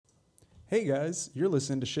Hey guys, you're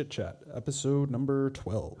listening to Shit Chat, episode number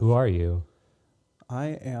 12. Who are you? I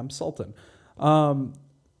am Sultan.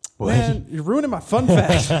 Man, you're ruining my fun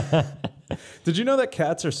fact. Did you know that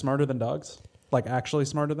cats are smarter than dogs? Like actually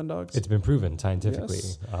smarter than dogs? It's been proven scientifically.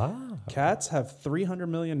 Yes. Ah. Cats have 300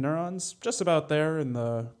 million neurons, just about there in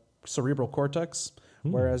the cerebral cortex,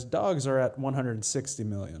 whereas dogs are at 160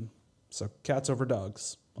 million. So cats over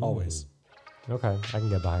dogs, always. Okay, I can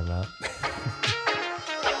get behind that.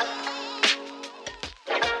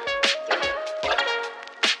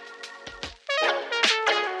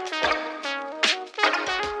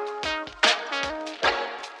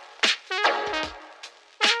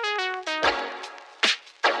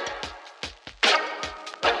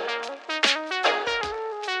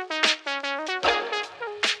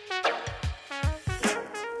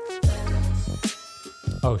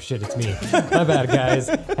 Oh shit, it's me. My bad, guys.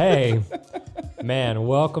 Hey, man,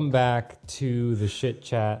 welcome back to the Shit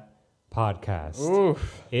Chat podcast.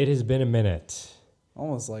 Oof. It has been a minute.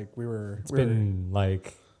 Almost like we were... It's been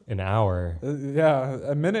like an hour. Yeah,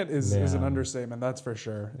 a minute is an understatement, that's for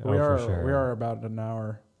sure. Oh, We for sure. are about an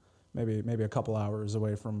hour, maybe a couple hours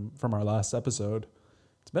away from our last episode.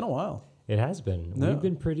 It's been a while. It has been. Yeah. We've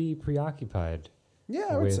been pretty preoccupied. Yeah,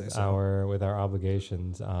 I would with say so. with our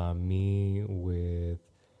obligations. Me with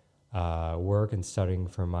work and studying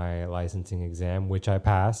for my licensing exam, which I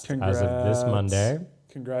passed as of this Monday.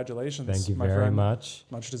 Congratulations. Thank you my very friend. much.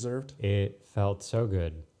 Much deserved. It felt so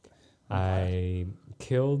good. I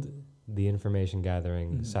killed the information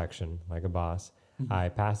gathering section like a boss. I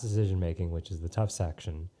passed decision making, which is the tough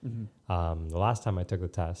section. The last time I took the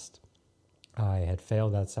test, I had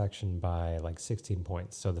failed that section by like 16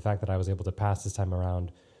 points. So the fact that I was able to pass this time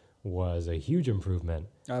around was a huge improvement.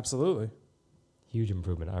 Absolutely. Huge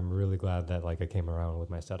improvement. I'm really glad that like I came around with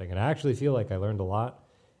my studying. And I actually feel like I learned a lot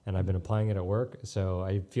and I've been applying it at work. So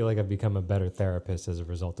I feel like I've become a better therapist as a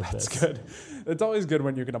result of this. That's good. It's always good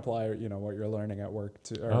when you can apply, what you're learning at work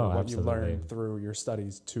to, or what you learn through your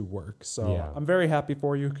studies to work. So Yeah. I'm very happy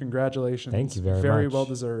for you. Congratulations. Thank you very much. Very well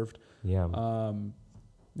deserved. Yeah.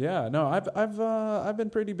 Yeah, no, I've been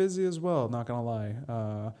pretty busy as well, not gonna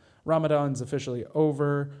lie. Ramadan's officially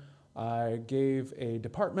over. I gave a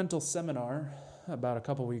departmental seminar about a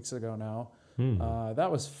couple weeks ago now. That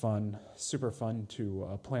was fun, super fun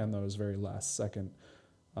to plan those very last second.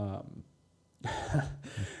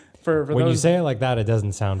 For when you say it like that, it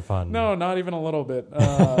doesn't sound fun. No, not even a little bit.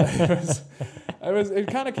 It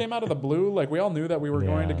kind of came out of the blue. Like we all knew that we were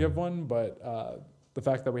going to give one, but the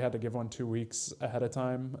fact that we had to give one 2 weeks ahead of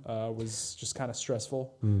time was just kind of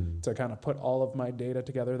stressful to kind of put all of my data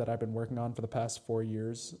together that I've been working on for the past 4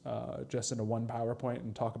 years just into one PowerPoint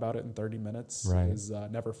and talk about it in 30 minutes is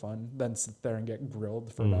never fun. Then sit there and get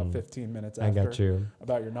grilled for about 15 minutes after I got you.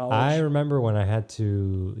 about your knowledge. I remember when I had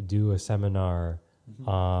to do a seminar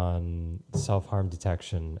on self-harm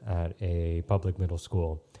detection at a public middle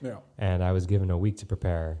school. Yeah. And I was given a week to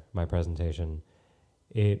prepare my presentation.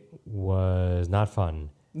 It was not fun.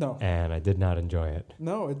 No. And I did not enjoy it.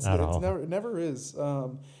 No, it never is.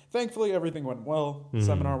 Thankfully, everything went well.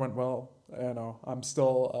 Seminar went well. I'm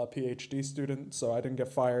still a PhD student, so I didn't get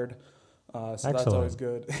fired. So Excellent. That's always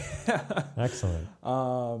good. Excellent.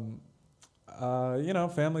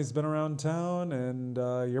 Family's been around town, and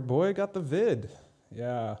your boy got the vid.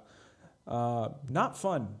 Yeah. Not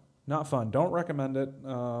fun. Not fun. Don't recommend it.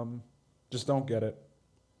 Just don't get it.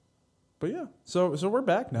 But yeah, so we're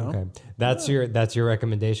back now. Okay, that's your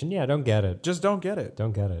recommendation. Yeah, don't get it. Just don't get it.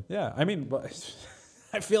 Don't get it. Yeah, I mean,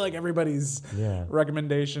 I feel like everybody's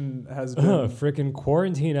recommendation has been freaking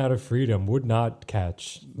quarantine out of freedom would not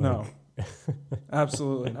catch. No,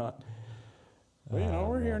 absolutely not. But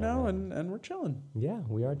we're here now and we're chilling. Yeah,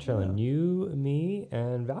 we are chilling. Yeah. You, me,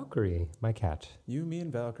 and Valkyrie, my cat. You, me,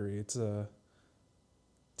 and Valkyrie. It's a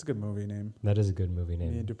good movie name. That is a good movie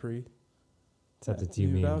name. Me and Dupree. Except it's you,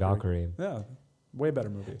 me, and Valkyrie. Yeah, way better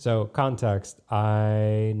movie. So, context,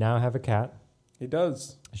 I now have a cat. He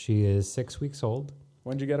does. She is 6 weeks old.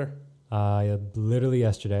 When'd you get her? Literally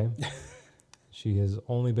yesterday. She has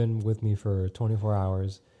only been with me for 24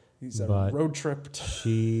 hours. He's a road trip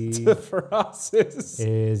she for us. But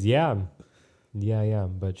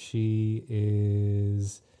she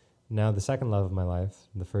is now the second love of my life.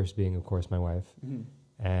 The first being, of course, my wife.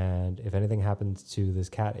 And if anything happens to this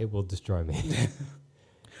cat, it will destroy me.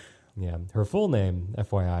 Yeah. Her full name,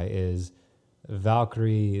 FYI, is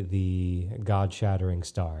Valkyrie the God-Shattering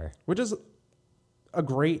Star. Which is a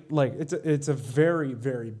great, it's a very,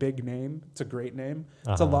 very big name. It's a great name.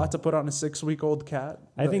 It's a lot to put on a 6-week-old cat.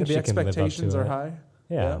 I think the she can live up to expectations are it. high.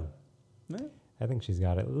 Yeah. I think she's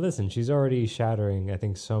got it. Listen, she's already shattering, I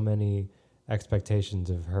think, so many expectations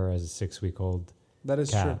of her as a 6-week-old That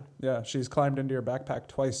is cat. true. Yeah, she's climbed into your backpack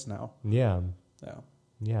twice now. Yeah. Yeah.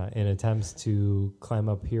 Yeah, in attempts to climb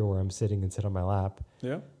up here where I'm sitting and sit on my lap.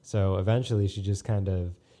 Yeah. So eventually she just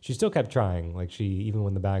she still kept trying. Like even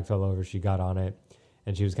when the bag fell over, she got on it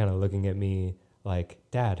and she was kind of looking at me like,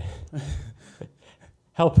 Dad,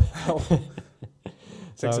 help. Help. So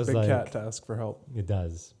Takes I a was big like, cat to ask for help. It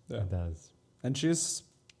does. Yeah. It does. And she's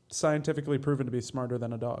scientifically proven to be smarter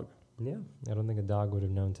than a dog. Yeah. I don't think a dog would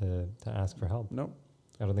have known to ask for help. Nope.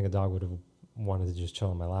 I don't think a dog would have wanted to just chill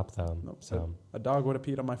on my lap though. Nope. So A dog would have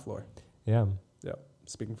peed on my floor. yeah. Yeah.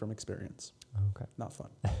 Speaking from experience. Okay. Not fun.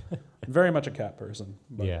 Very much a cat person.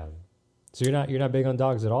 But Yeah. So you're not big on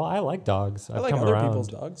dogs at all? I like dogs. I like other people's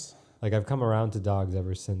dogs. Like I've come around to dogs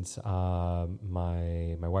ever since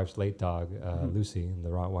my wife's late dog, Lucy, the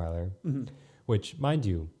Rottweiler, which, mind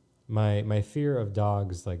you, my fear of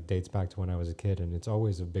dogs like dates back to when I was a kid, and it's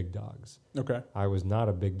always of big dogs. Okay. I was not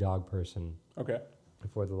a big dog person. Okay.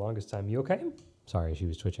 For the longest time. You okay? Sorry, she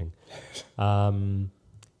was twitching.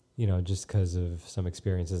 Just because of some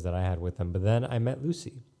experiences that I had with them. But then I met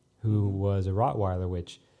Lucy, who was a Rottweiler,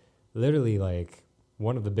 which literally like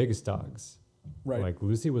one of the biggest dogs. Right. Like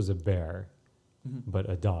Lucy was a bear, but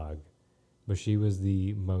a dog. But she was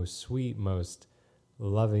the most sweet, most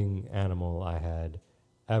loving animal I had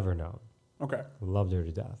ever known. Okay. Loved her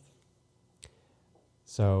to death.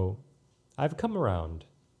 So I've come around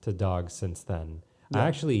to dogs since then. Yeah. I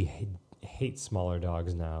actually hate smaller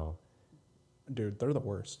dogs now. Dude, they're the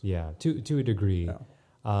worst. Yeah, to a degree. Yeah.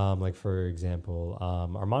 Like for example,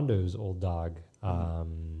 Armando's old dog.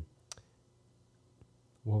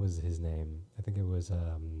 What was his name? I think it was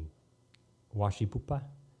Washi Pupa.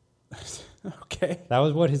 Okay. That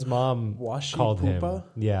was what his mom Washi called Pupa?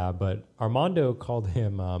 him. Yeah, but Armando called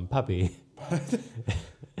him Puppy. Come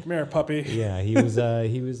here, puppy. Yeah, he was a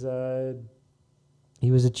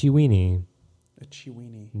Chiweenie. A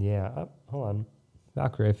Chiweenie. Yeah. Oh, hold on,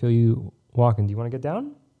 Valkyrie. I feel you walking. Do you want to get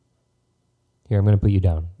down? Here, I'm going to put you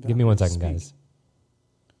down. Give me 1 second, speak. guys.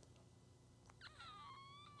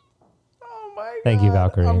 Oh my god. Thank you,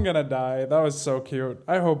 Valkyrie. I'm gonna die. That was so cute.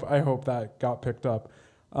 I hope that got picked up.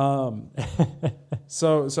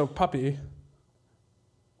 So puppy.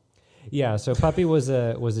 Yeah, so Puppy was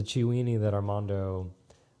a Chiweenie that Armando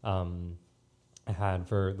had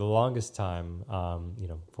for the longest time.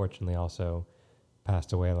 Fortunately also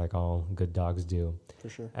passed away like all good dogs do. For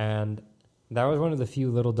sure. And that was one of the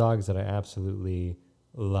few little dogs that I absolutely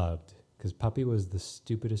loved because Puppy was the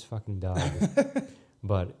stupidest fucking dog.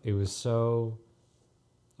 But it was so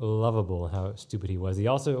lovable how stupid he was. He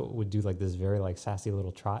also would do like this very like sassy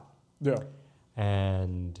little trot. Yeah.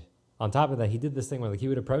 And on top of that, he did this thing where like he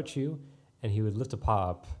would approach you and he would lift a paw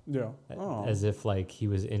up Yeah. Oh. as if like he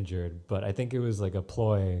was injured. But I think it was like a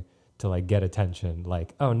ploy to like get attention.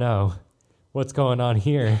 Like, oh no, what's going on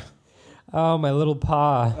here? Oh, my little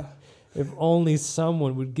paw. If only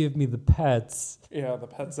someone would give me the pets. Yeah, the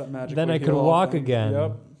pets that magically Then I could heal all walk things. again.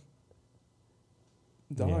 Yep.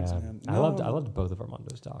 Dogs, Yeah. man. I loved both of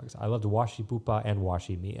Armando's dogs. I loved Washi Pupa and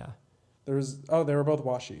Washi Mia. They were both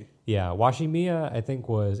Washi. Yeah, Washi Mia I think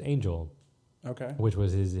was Angel, Okay. which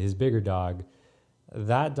was his bigger dog.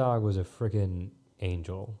 That dog was a freaking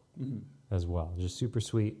angel as well. Just super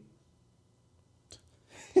sweet.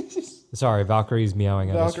 Sorry, Valkyrie's meowing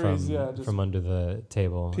at us from under the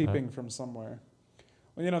table. Peeping from somewhere.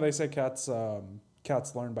 Well, they say cats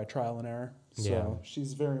learn by trial and error. So Yeah.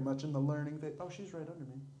 she's very much in the learning phase. Oh, she's right under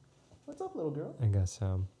me. What's up, little girl? I guess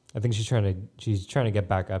so. I think she's trying to get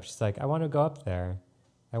back up. She's like, I want to go up there.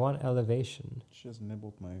 I want elevation. She just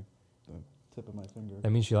nibbled the tip of my finger. That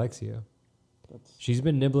means she likes you. She's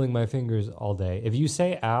been nibbling my fingers all day. If you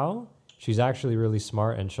say ow, she's actually really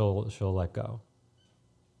smart and she'll let go.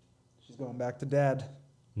 She's going back to dad.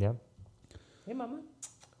 Yeah. Hey, mama.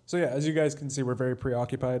 So yeah, as you guys can see, we're very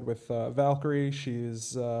preoccupied with Valkyrie.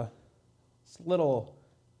 She's this little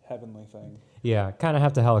heavenly thing. Yeah, kind of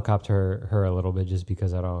have to helicopter her a little bit just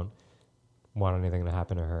because I don't want anything to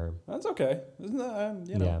happen to her. That's okay. Isn't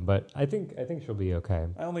that, Yeah, but I think she'll be okay.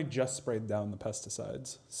 I only just sprayed down the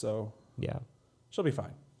pesticides, so Yeah. she'll be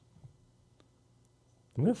fine.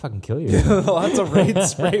 I'm going to fucking kill you. Lots of raid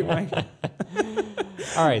spray.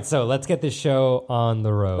 All right, so let's get this show on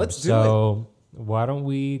the road. Let's do it. Why don't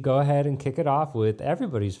we go ahead and kick it off with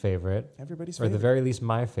everybody's favorite. Or at the very least,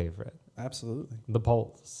 my favorite. Absolutely. The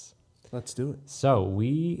polls. Let's do it. So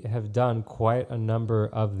we have done quite a number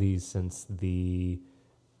of these since the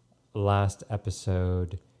last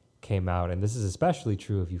episode came out. And this is especially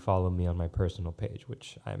true if you follow me on my personal page,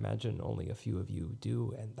 which I imagine only a few of you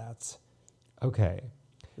do. And that's okay.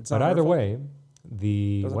 It's But not either hurtful? way,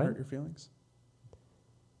 Doesn't hurt your feelings?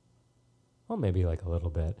 Well, maybe like a little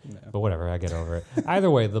bit, Yeah. but whatever, I get over it.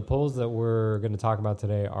 Either way, the polls that we're going to talk about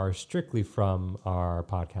today are strictly from our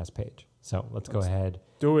podcast page. So let's go ahead.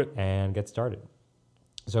 Do it. And get started.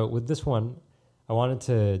 So with this one, I wanted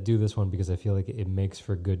to do this one because I feel like it makes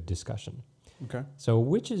for good discussion. Okay. So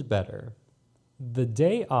which is better, the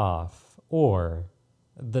day off or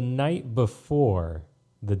the night before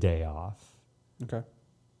the day off? Okay.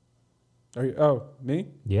 Me?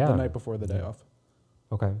 Yeah. The night before the day off.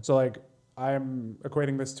 Okay. So like I'm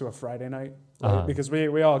equating this to a Friday night, right? Because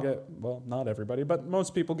we all get, well, not everybody, but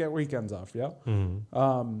most people get weekends off, yeah?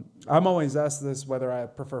 Mm-hmm. I'm always asked this whether I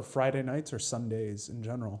prefer Friday nights or Sundays in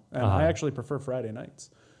general. And I actually prefer Friday nights.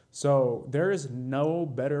 So there is no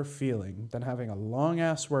better feeling than having a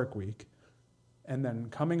long-ass work week and then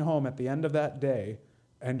coming home at the end of that day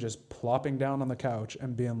and just plopping down on the couch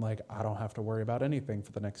and being like, I don't have to worry about anything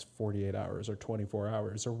for the next 48 hours or 24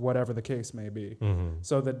 hours or whatever the case may be. Mm-hmm.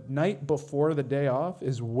 So the night before the day off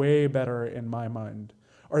is way better in my mind.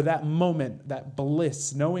 Or that moment, that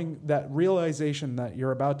bliss, knowing that realization that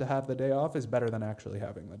you're about to have the day off is better than actually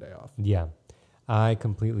having the day off. Yeah, I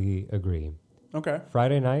completely agree. Okay.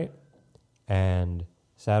 Friday night and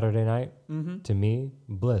Saturday night, to me,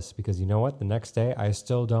 bliss. Because you know what? The next day, I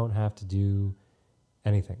still don't have to do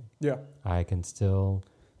anything. Yeah. I can still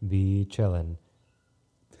be chilling.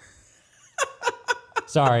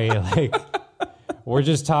 Sorry, like, we're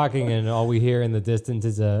just talking and all we hear in the distance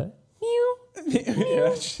is a meow.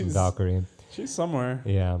 Yeah, she's Valkyrie. She's somewhere.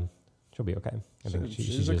 Yeah, she'll be okay. I think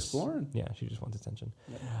She's just exploring. Yeah, she just wants attention.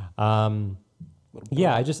 Yeah.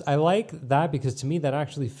 I like that because to me that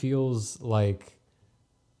actually feels like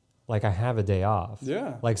I have a day off.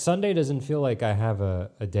 Yeah. Like Sunday doesn't feel like I have a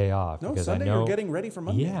day off. No, because Sunday I know, you're getting ready for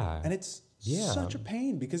Monday. Yeah. And it's such a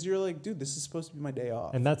pain because you're like, dude, this is supposed to be my day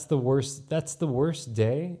off. And that's the worst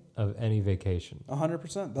day of any vacation.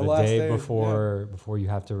 100%. The last day before you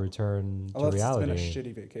have to return to reality. It's been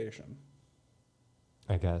a shitty vacation.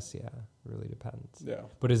 I guess, yeah. Really depends. Yeah.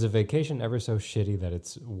 But is a vacation ever so shitty that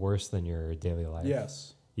it's worse than your daily life?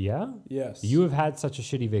 Yes. Yeah? Yes. You have had such a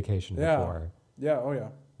shitty vacation before. Yeah. Oh, yeah.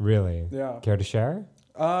 Really? Yeah. Care to share?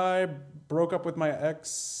 I broke up with my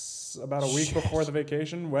ex about a week before the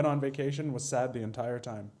vacation, went on vacation, was sad the entire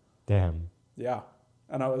time. Damn. Yeah.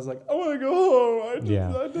 And I was like, I want to go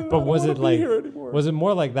home. But was it like, was was it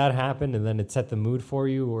more like that happened and then it set the mood for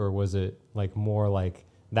you? Or was it like more like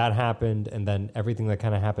that happened and then everything that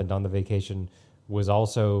kind of happened on the vacation was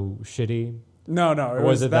also shitty? No. It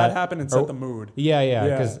was that happened and set the mood. Yeah.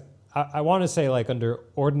 Because I want to say like under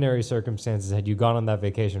ordinary circumstances, had you gone on that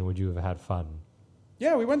vacation, would you have had fun?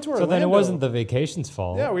 Yeah, we went to Orlando. So then it wasn't the vacation's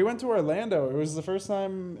fault. Yeah, we went to Orlando. It was the first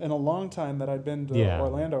time in a long time that I'd been to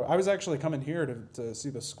Orlando. I was actually coming here to see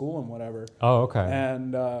the school and whatever. Oh, okay.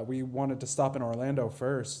 And we wanted to stop in Orlando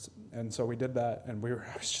first. And so we did that. And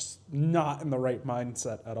I was just not in the right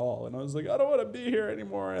mindset at all. And I was like, I don't want to be here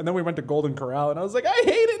anymore. And then we went to Golden Corral. And I was like, I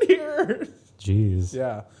hate it here. Jeez.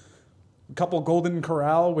 Yeah. A couple Golden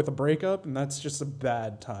Corral with a breakup. And that's just a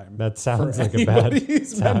bad time. That sounds like a bad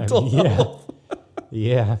time. Mental health.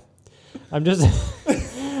 Yeah. I'm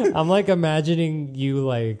like imagining you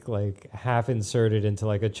like half inserted into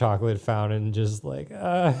like a chocolate fountain, just like,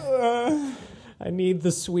 I need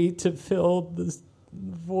the sweet to fill this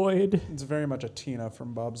void. It's very much a Tina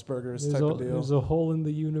from Bob's Burgers type of deal. There's a hole in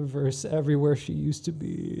the universe everywhere she used to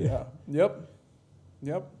be. Yeah. Yep.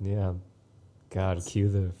 Yeah. God, cue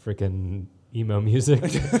the freaking emo music.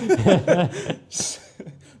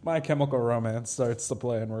 My Chemical Romance starts to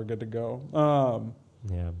play and we're good to go.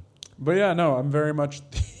 Yeah. But yeah, no, I'm very much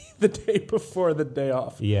the day before the day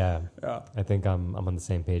off. Yeah. I think I'm on the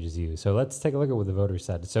same page as you. So let's take a look at what the voters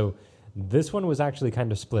said. So this one was actually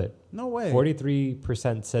kind of split. No way.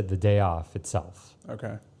 43% said the day off itself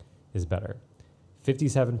is better.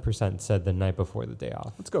 57% said the night before the day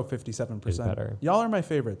off. Let's go 57%. Is better. Y'all are my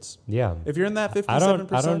favorites. Yeah. If you're in that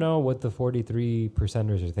 57%. I don't know what the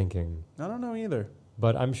 43%ers are thinking. I don't know either.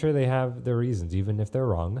 But I'm sure they have their reasons, even if they're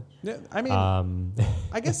wrong. Yeah, I mean,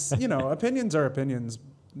 I guess, opinions are opinions.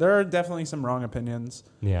 There are definitely some wrong opinions.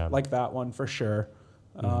 Yeah. Like that one for sure.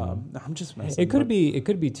 I'm just messing. It could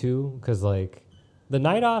be too, because like the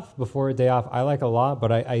night off before a day off, I like a lot,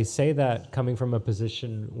 but I say that coming from a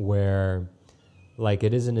position where like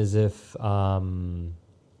it isn't as if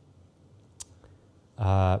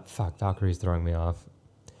Valkyrie's throwing me off.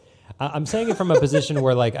 I'm saying it from a position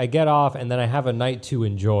where like I get off and then I have a night to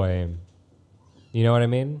enjoy. You know what I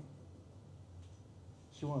mean?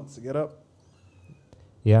 She wants to get up.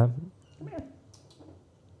 Yeah. Come here.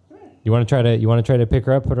 You want to try to pick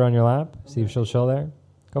her up, put her on your lap, see if she'll chill there?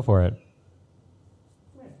 Go for it.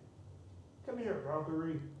 Come here,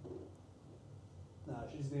 Valkyrie. Nah,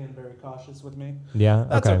 she's being very cautious with me. Yeah,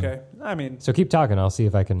 That's okay. I mean, so keep talking. I'll see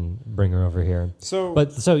if I can bring her over here. So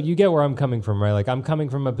you get where I'm coming from, right? Like I'm coming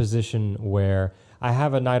from a position where I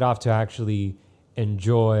have a night off to actually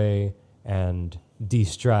enjoy and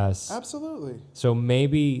de-stress. absolutely. So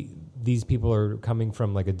maybe these people are coming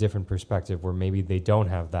from like a different perspective where maybe they don't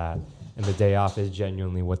have that, and the day off is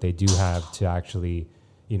genuinely what they do have to actually,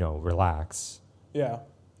 relax. Yeah.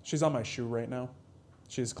 She's on my shoe right now.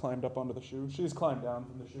 She's climbed up onto the shoe. She's climbed down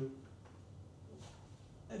from the shoe.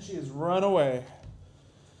 And she has run away.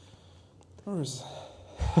 Where's...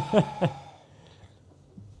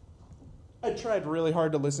 I tried really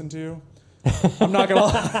hard to listen to you. I'm not gonna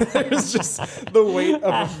lie. There's just the weight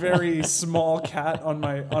of a very small cat on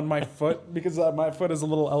my foot because my foot is a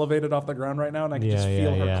little elevated off the ground right now, and I can just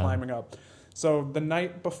feel her climbing up. So the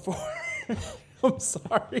night before, I'm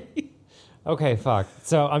sorry. Okay, fuck.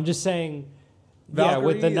 So I'm just saying, Valkyrie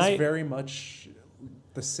with the is night, very much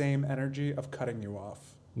the same energy of cutting you off.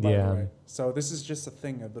 By the way. So this is just a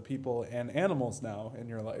thing of the people and animals now in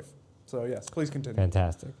your life. So yes, please continue.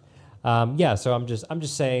 Fantastic. So I'm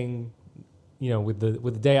just saying, with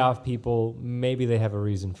the day off people, maybe they have a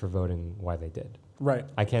reason for voting why they did. Right.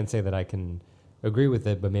 I can't say that I can agree with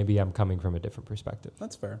it, but maybe I'm coming from a different perspective.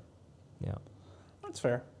 That's fair. Yeah. That's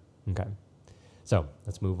fair. Okay. So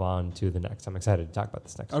let's move on to the next. I'm excited to talk about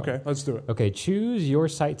this next one. Okay, let's do it. Okay, choose your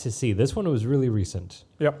site to see. This one was really recent.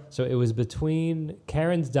 Yep. So it was between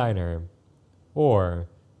Karen's Diner or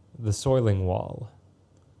the Soiling Wall.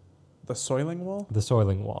 The soiling wall? The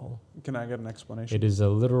Soiling Wall. Can I get an explanation? It is a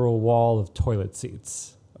literal wall of toilet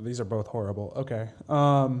seats. These are both horrible. Okay.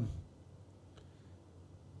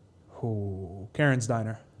 Karen's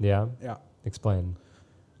Diner. Yeah? Yeah. Explain.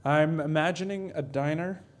 I'm imagining a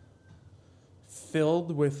diner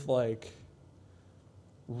filled with like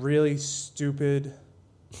really stupid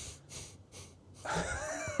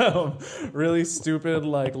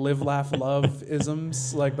like live laugh love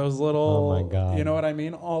isms, like those little, oh my God, you know what I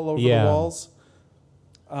mean, all over the walls.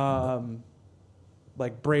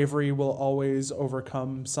 Like bravery will always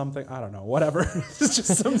overcome something. I don't know, whatever. It's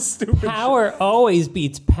just some stupid power always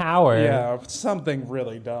beats power. Yeah, something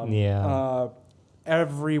really dumb. Yeah.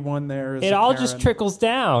 Everyone there is it all just trickles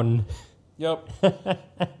down. Yep.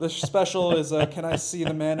 The special is, can I see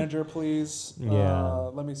the manager, please? Yeah.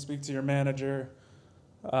 Let me speak to your manager.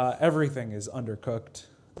 Everything is undercooked.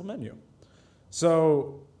 The menu.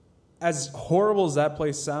 So, as horrible as that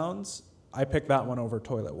place sounds, I picked that one over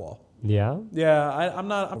toilet wall. Yeah. Yeah, I'm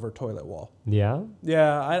not over toilet wall. Yeah.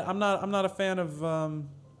 Yeah, I'm not a fan of. I'm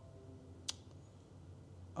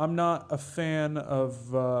not a fan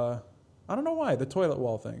of. I don't know why the toilet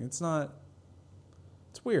wall thing. It's not.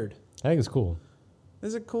 It's weird. I think it's cool.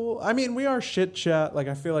 Is it cool? I mean, we are shit chat. Like,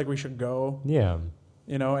 I feel like we should go. Yeah.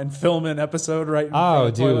 And film an episode right in front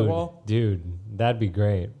of the toilet wall. Dude, that'd be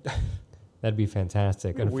great. That'd be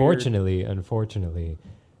fantastic. Unfortunately.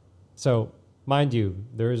 So, mind you,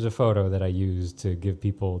 there is a photo that I used to give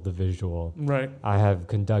people the visual. Right. I have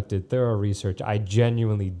conducted thorough research. I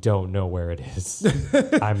genuinely don't know where it is.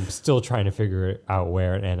 I'm still trying to figure it out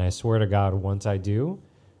where, and I swear to God, once I do,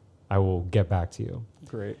 I will get back to you.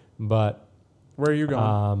 Great. But where are you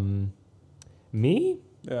going? Me?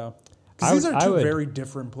 Yeah. Because these are two very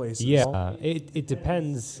different places. Yeah. It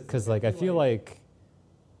depends, because like I feel like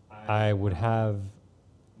I would have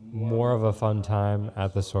more of a fun time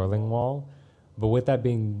at the Soiling Wall. But with that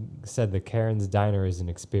being said, the Karen's Diner is an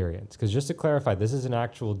experience. Because just to clarify, this is an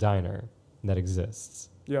actual diner that exists.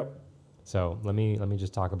 Yep. So let me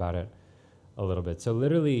just talk about it a little bit. So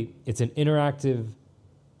literally, it's an interactive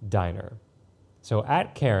diner. So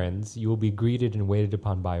at Karen's, you will be greeted and waited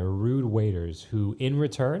upon by rude waiters who, in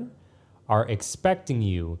return, are expecting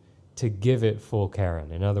you to give it full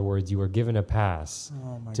Karen. In other words, you are given a pass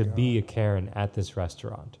to be a Karen at this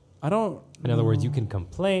restaurant. In other words, you can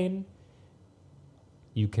complain,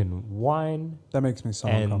 you can whine. That makes me so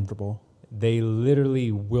uncomfortable. They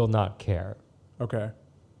literally will not care. Okay.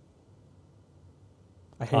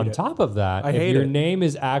 I hate it. On top of that, if your name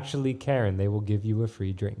is actually Karen, they will give you a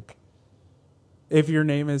free drink. If your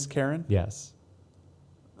name is Karen? Yes.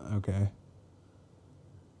 Okay.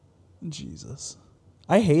 Jesus.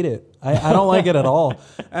 I hate it. I don't like it at all.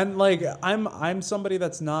 And like I'm somebody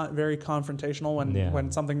that's not very confrontational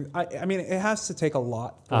when something I mean it has to take a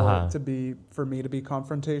lot for for me to be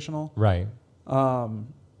confrontational. Right. God,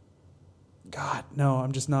 no,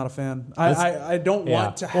 I'm just not a fan. I don't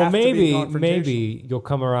want to have to be confrontational. Maybe you'll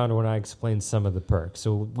come around when I explain some of the perks.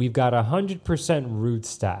 So we've got 100% root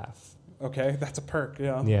staff. Okay, that's a perk,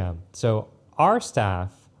 yeah. Yeah. So our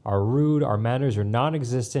staff are rude, our manners are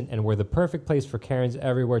non-existent, and we're the perfect place for Karens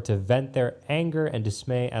everywhere to vent their anger and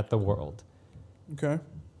dismay at the world. Okay.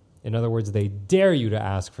 In other words, they dare you to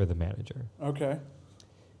ask for the manager. Okay.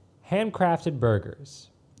 Handcrafted burgers.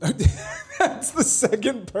 That's the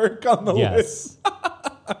second perk on the list.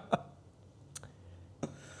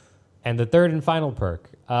 And the third and final perk,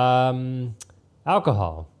 alcohol.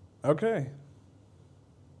 Okay.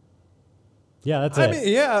 Yeah, that's it. I mean,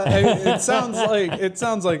 yeah, it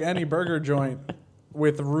sounds like any burger joint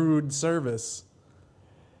with rude service.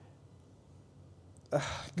 God,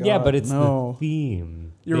 yeah, but it's the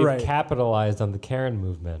theme. They've right. Capitalized on the Karen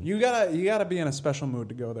movement. You gotta be in a special mood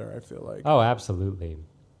to go there, I feel like. Oh, absolutely.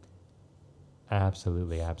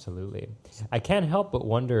 Absolutely. I can't help but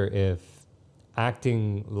wonder if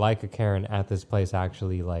acting like a Karen at this place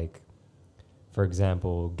actually, like, for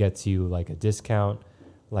example, gets you like a discount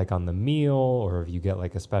like on the meal, or if you get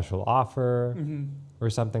like a special offer or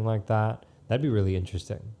something like that. That'd be really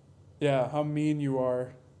interesting. Yeah, how mean you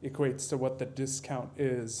are equates to what the discount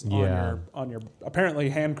is on your apparently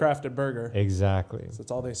handcrafted burger. Exactly. So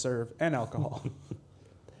that's all they serve, and alcohol.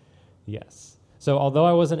 Yes. So although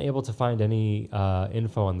I wasn't able to find any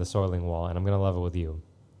info on the Soiling Wall, and I'm going to level with you,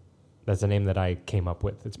 that's a name that I came up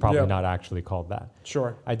with. It's probably not actually called that.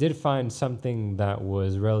 Sure. I did find something that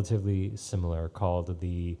was relatively similar called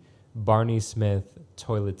the Barney Smith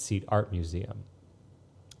Toilet Seat Art Museum,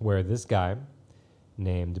 where this guy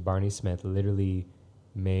named Barney Smith literally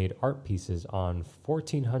made art pieces on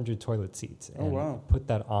 1,400 toilet seats and put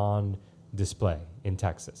that on display in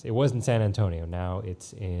Texas. It was in San Antonio. Now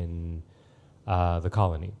it's in the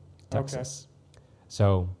Colony, Texas. Okay.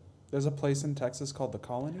 So there's a place in Texas called the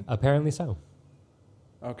Colony? Apparently so.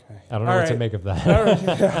 Okay. I don't know what to make of that. All right.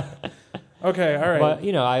 Yeah. Okay, all right. But,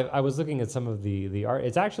 you know, I was looking at some of the art.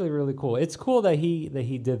 It's actually really cool. It's cool that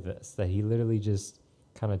he did this, that he literally just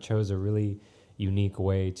kind of chose a really unique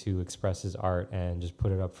way to express his art and just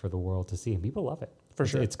put it up for the world to see. And people love it. For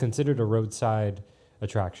sure. It's considered a roadside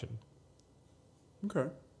attraction. Okay.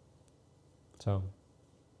 So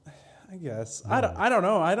I guess. Yeah. I don't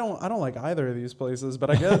know. I don't like either of these places, but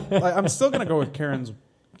I guess I'm still going to go with Karen's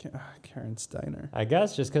Diner. I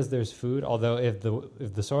guess just because there's food. Although if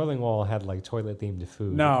the Soiling Wall had like toilet themed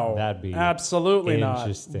food, that'd be absolutely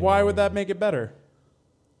interesting. Not. Why would that make it better?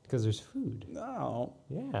 Because there's food. No.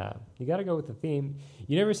 Yeah, you got to go with the theme.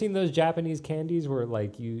 You never seen those Japanese candies where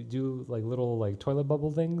like you do like little like toilet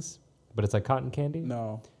bubble things, but it's like cotton candy?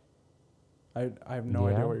 No. I have no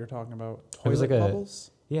idea what you're talking about. Toilet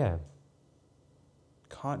bubbles? Yeah.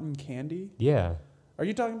 Cotton candy? Yeah. Are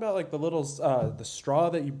you talking about like the little the straw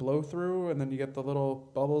that you blow through and then you get the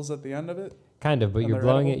little bubbles at the end of it? Kind of, but you're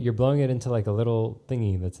blowing it into like a little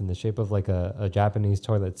thingy that's in the shape of like a Japanese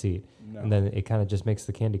toilet seat. No. And then it kind of just makes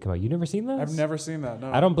the candy come out. You never seen that? I've never seen that,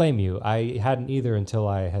 no. I don't blame you. I hadn't either until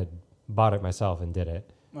I had bought it myself and did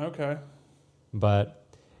it. Okay. But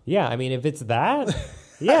yeah, I mean, if it's that,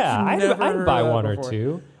 yeah, I'd buy one or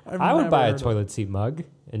two. I would buy a toilet seat mug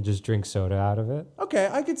and just drink soda out of it. Okay,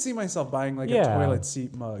 I could see myself buying like a toilet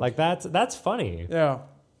seat mug. Like that's funny. Yeah.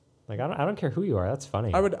 Like I don't care who you are. That's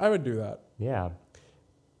funny. I would do that. Yeah.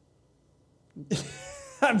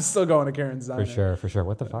 I'm still going to Karen's Diner. For sure.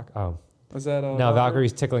 What the fuck? Oh. Was that now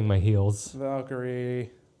Valkyrie's tickling my heels.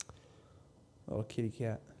 Valkyrie. Little kitty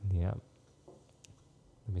cat. Yeah.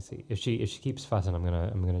 Let me see. If she keeps fussing, I'm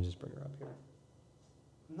gonna just bring her up here.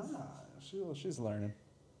 Nah, she's learning.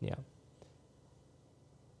 Yeah.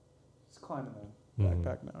 She's climbing the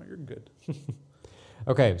backpack now. You're good.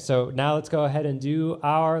 Okay, so now let's go ahead and do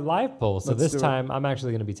our live poll. So this time I'm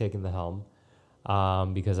actually going to be taking the helm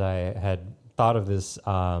because I had thought of this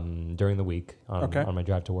during the week on my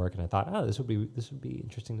drive to work, and I thought, this would be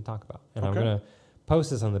interesting to talk about, and I'm going to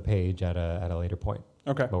post this on the page at a later point.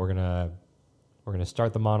 Okay, but we're gonna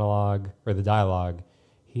start the monologue or the dialogue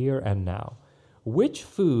here and now. Which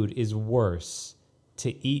food is worse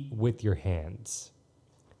to eat with your hands?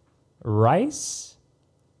 Rice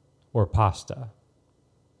or pasta?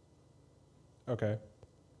 Okay.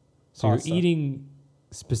 So pasta. You're eating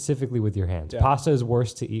specifically with your hands. Yeah. Pasta is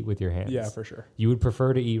worse to eat with your hands. Yeah, for sure. You would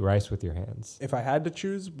prefer to eat rice with your hands. If I had to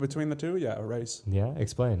choose between the two, rice. Yeah,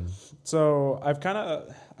 explain. So I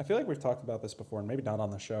feel like we've talked about this before, and maybe not on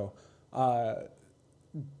the show.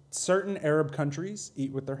 Certain Arab countries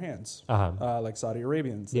eat with their hands, like Saudi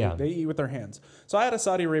Arabians. They eat with their hands. So I had a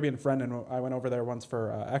Saudi Arabian friend, and I went over there once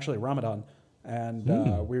for actually Ramadan,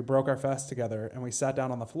 and we broke our fast together, and we sat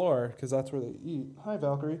down on the floor because that's where they eat. Hi,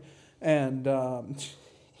 Valkyrie. And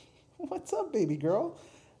what's up, baby girl?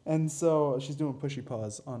 And so she's doing pushy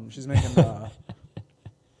paws on. She's making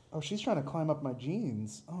Oh, she's trying to climb up my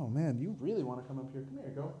jeans. Oh, man, you really want to come up here. Come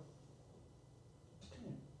here, go. Come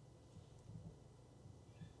here.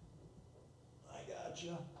 I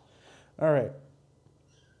gotcha. All right.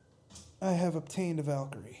 I have obtained a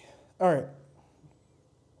Valkyrie. All right.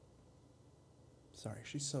 Sorry,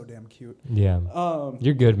 she's so damn cute. Yeah.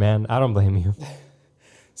 You're good, man. I don't blame you.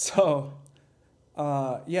 So,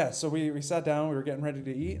 so we sat down. We were getting ready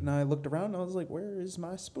to eat, and I looked around, and I was like, where is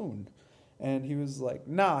my spoon? And he was like,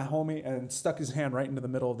 nah, homie, and stuck his hand right into the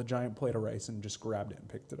middle of the giant plate of rice and just grabbed it and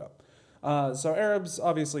picked it up. So Arabs,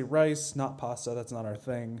 obviously rice, not pasta. That's not our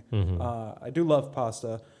thing. Mm-hmm. I do love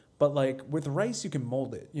pasta, but like with rice, you can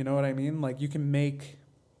mold it. You know what I mean? Like you can make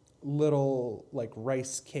little like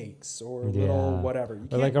rice cakes or little whatever. You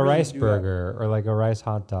or like a rice burger or like a rice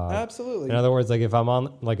hot dog. Absolutely. In other words, like if I'm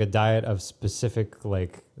on like a diet of specific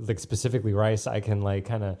like specifically rice, I can like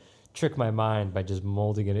kind of trick my mind by just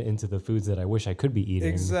molding it into the foods that I wish I could be eating.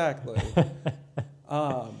 Exactly.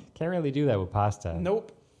 Can't really do that with pasta.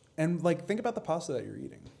 Nope. And like think about the pasta that you're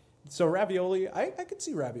eating. So ravioli, I could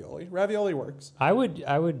see ravioli. Ravioli works. I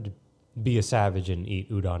would be a savage and eat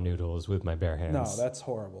udon noodles with my bare hands. No, that's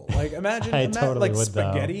horrible. Like imagine, totally like would,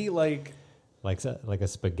 spaghetti, though. like a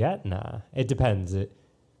spaghetti. Nah, it depends. If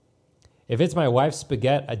it's my wife's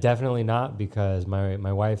spaghetti, definitely not, because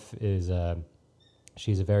my wife is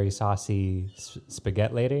she's a very saucy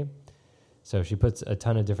spaghetti lady, so she puts a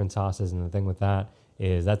ton of different sauces, and the thing with that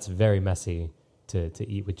is that's very messy to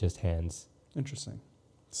eat with just hands. Interesting.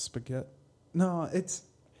 Spaghetti. No, it's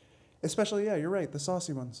especially you're right. The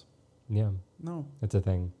saucy ones. Yeah. No. It's a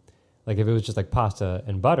thing. Like if it was just like pasta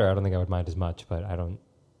and butter, I don't think I would mind as much, but I don't.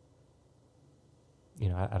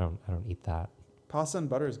 I don't eat that. Pasta and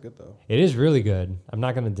butter is good though. It is really good. I'm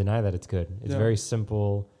not going to deny that it's good. It's Yeah. very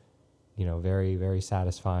simple, very, very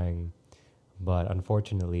satisfying. But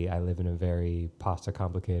unfortunately, I live in a very pasta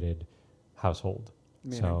complicated household.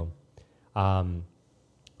 Meaning? So,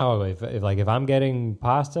 if I'm getting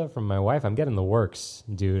pasta from my wife, I'm getting the works,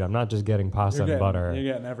 dude. I'm not just getting pasta and butter.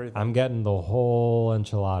 You're getting everything. I'm getting the whole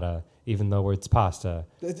enchilada, even though it's pasta.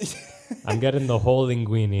 I'm getting the whole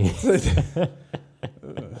linguine.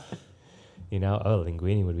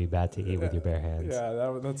 Linguine would be bad to eat with your bare hands.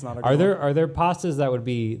 Yeah, that's not a good Are there pastas that would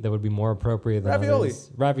be more appropriate than ravioli?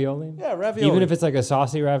 Others? Ravioli? Yeah, ravioli. Even if it's like a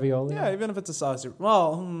saucy ravioli? Yeah, even if it's a saucy.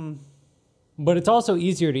 Well, But it's also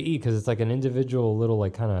easier to eat because it's like an individual little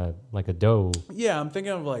like kind of like a dough. yeah, I'm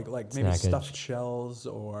thinking of like maybe Snackage. stuffed shells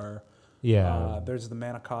or there's the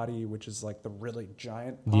manicotti, which is like the really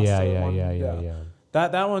giant pasta one. Yeah.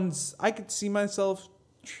 That one's I could see myself.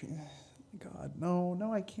 God,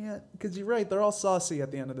 no, I can't. Because you're right, they're all saucy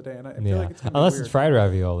at the end of the day, and I feel like it's gonna be unless weird. it's fried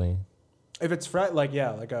ravioli. If it's fried,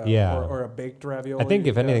 or a baked ravioli. I think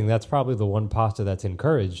if anything, that's probably the one pasta that's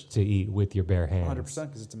encouraged to eat with your bare hands. 100%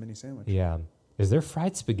 because it's a mini sandwich. Yeah. Is there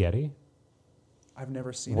fried spaghetti? I've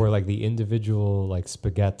never seen Where it. like the individual like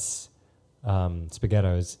spaghettos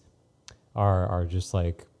are just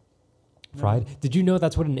like fried. No. Did you know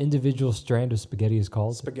that's what an individual strand of spaghetti is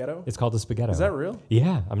called? Spaghetto? It's called a spaghetto. Is that real?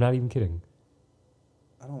 Yeah, I'm not even kidding.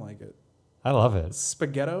 I don't like it. I love it.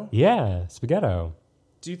 Spaghetto? Yeah, spaghetto.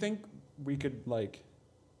 Do you think we could Never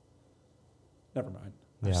mind.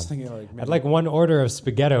 I'm Yeah. just thinking maybe. I'd like one order of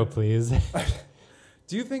spaghetto, please.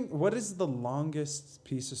 Do you think what is the longest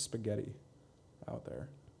piece of spaghetti out there?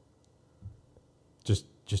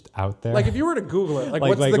 just out there. Like if you were to Google it,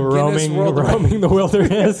 what's the Guinness roaming World roaming the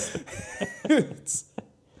wilderness.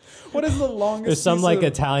 What is the longest? There's some piece of,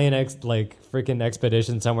 Italian freaking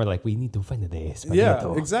expedition somewhere. Like we need to find the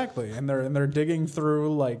spaghetto. Yeah, exactly. And they're digging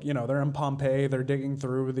through they're in Pompeii. They're digging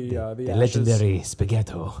through the legendary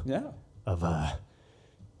spaghetto. Yeah. Of I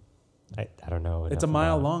don't know. It's a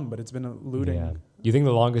mile long, but it's been eluding. Yeah. You think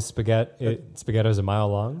the longest spaghetto is a mile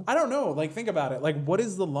long? I don't know. Think about it. What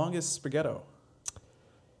is the longest spaghetto?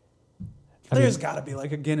 There's got to be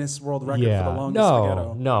a Guinness World Record for the longest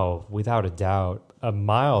spaghetto. No, without a doubt. A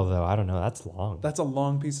mile though, I don't know. That's long. That's a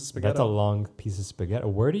long piece of spaghetti. That's a long piece of spaghetti.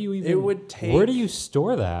 Where do you even? It would take. Where do you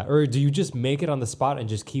store that, or do you just make it on the spot and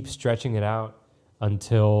just keep stretching it out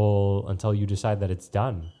until you decide that it's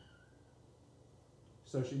done?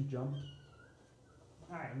 So she jumped.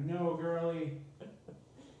 I know, girly.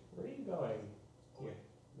 Where are you going? Here,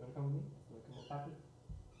 you want to come with me? You want to come with Papi?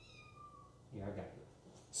 Yeah, I got you.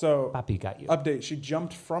 So Papi got you. Update: she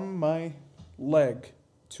jumped from my leg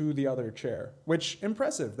to the other chair, which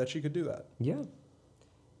impressive that she could do that. Yeah.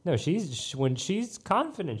 No, when she's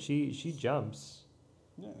confident, she jumps.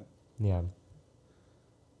 Yeah. Yeah.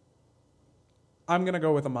 I'm going to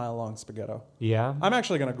go with a mile-long spaghetto. Yeah? I'm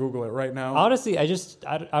actually going to Google it right now. Honestly, I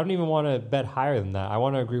don't even want to bet higher than that. I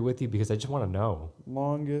want to agree with you because I just want to know.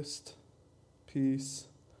 Longest piece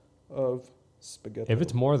of spaghetti. If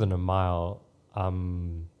it's more than a mile,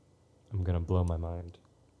 I'm going to blow my mind.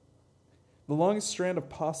 The longest strand of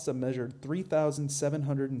pasta measured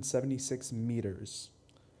 3,776 meters.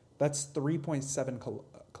 That's 3.7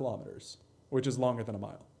 kilometers, which is longer than a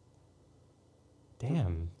mile.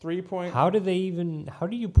 Damn. 3 point. How do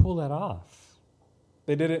you pull that off?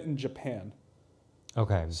 They did it in Japan.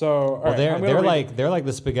 Okay. So well, they're like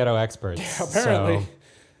the spaghetto experts. Yeah, apparently.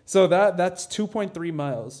 So that's 2.3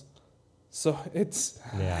 miles. So it's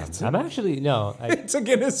it's a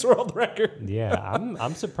Guinness World Record. Yeah,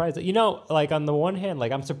 I'm surprised that, like on the one hand,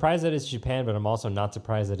 like I'm surprised that it's Japan, but I'm also not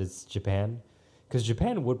surprised that it's Japan, because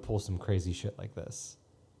Japan would pull some crazy shit like this.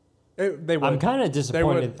 They would. I'm kind of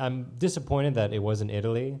disappointed. I'm disappointed that it wasn't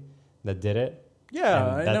Italy that did it.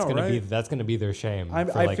 Yeah, and that's gonna be their shame. I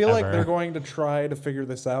feel like they're going to try to figure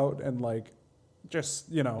this out, and like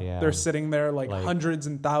just they're sitting there like hundreds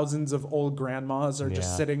and thousands of old grandmas are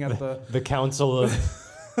just sitting at the council of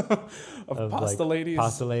pasta ladies.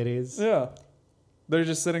 Pasta ladies. Yeah, they're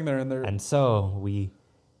just sitting there and so we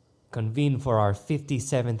convene for our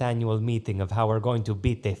 57th annual meeting of how we're going to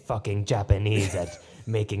beat the fucking Japanese at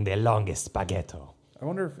making the longest spaghetto. I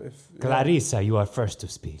wonder if Clarissa, you are first to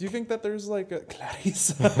speak. Do you think that there's like a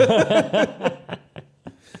Clarissa?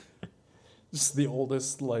 Just the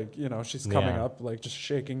oldest, like, she's coming up, like just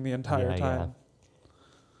shaking the entire time. Yeah.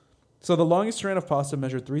 So the longest strand of pasta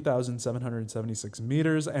measured 3,776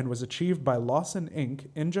 meters and was achieved by Lawson Inc.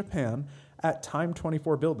 in Japan at Time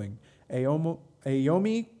 24 Building,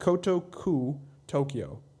 Aomi Kotoku,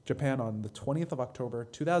 Tokyo, Japan, on the 20th of October,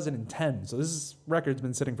 2010. So this record's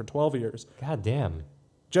been sitting for 12 years. God damn.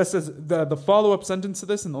 Just as the follow-up sentence to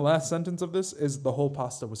this and the last sentence of this is the whole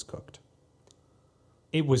pasta was cooked.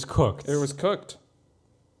 It was cooked. It was cooked.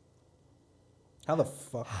 How the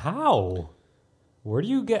fuck? How? Where do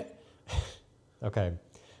you get... Okay.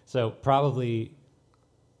 So probably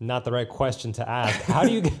not the right question to ask. How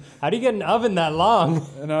do you get an oven that long?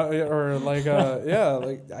 Or like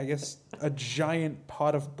I guess a giant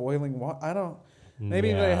pot of boiling water. I don't...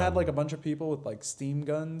 Maybe they had like a bunch of people with like steam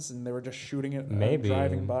guns and they were just shooting it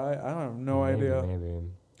driving by. I don't have no idea. Maybe.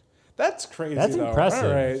 That's crazy. That's though. impressive.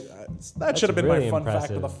 All right. That should have been really my fun impressive.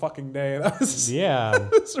 fact of the fucking day. That was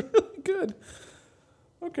that was really good.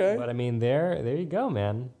 Okay. But I mean, there you go,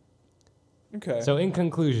 man. Okay. So in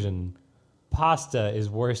conclusion, pasta is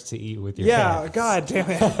worse to eat with your hands. Yeah, god damn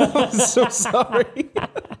it. I'm so sorry.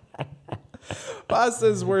 Pasta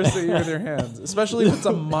is worse to eat with your hands, especially if it's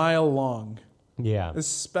a mile long. Yeah.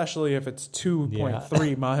 Especially if it's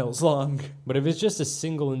 2.3 miles long. But if it's just a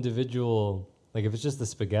single individual, like if it's just the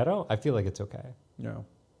spaghetto, I feel like it's okay. Yeah.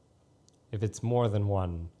 If it's more than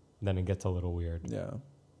one, then it gets a little weird. Yeah.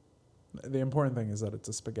 The important thing is that it's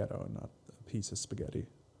a spaghetto and not a piece of spaghetti.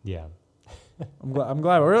 Yeah. I'm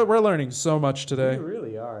glad we're learning so much today. We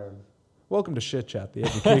really are. Welcome to Shit Chat, the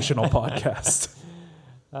educational podcast.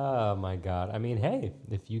 Oh my God. I mean, hey,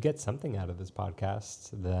 if you get something out of this podcast,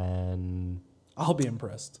 then I'll be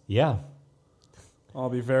impressed. Yeah. I'll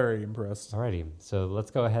be very impressed. Alrighty. So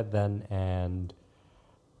let's go ahead then and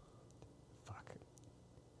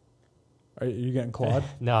Are you getting clawed?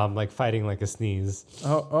 No, I'm like fighting like a sneeze.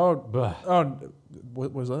 What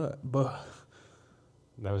was that? Buh.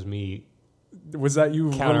 That was me. Was that you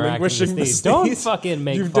relinquishing the sneeze? Don't fucking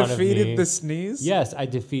make You've fun of me. You've defeated the sneeze? Yes, I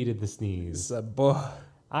defeated the sneeze. Buh.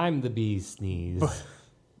 I'm the bee's sneeze.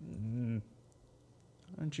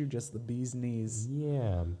 Aren't you just the bee's knees?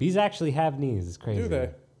 Yeah. Bees actually have knees. It's crazy. Do they?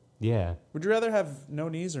 Yeah. Would you rather have no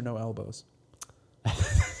knees or no elbows?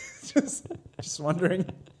 just wondering.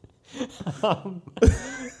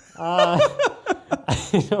 I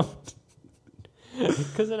don't.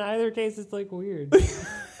 Because in either case, it's like weird.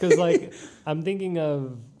 Because like I'm thinking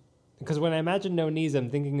of, because when I imagine no knees, I'm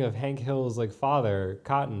thinking of Hank Hill's like father,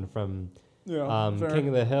 Cotton from King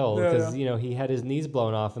of the Hill, because you know he had his knees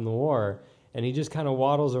blown off in the war, and he just kind of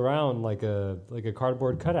waddles around like a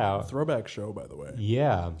cardboard cutout. Throwback show, by the way.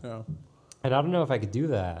 Yeah. Yeah. And I don't know if I could do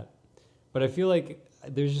that, but I feel like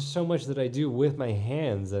there's just so much that I do with my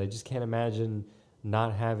hands that I just can't imagine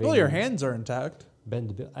not having. Well, your hands are intact.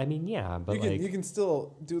 I mean, yeah, but you can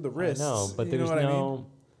still do the wrists. No, but there's no. I mean?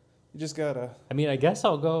 You just gotta. I mean, I guess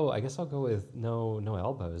I'll go with no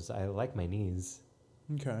elbows. I like my knees.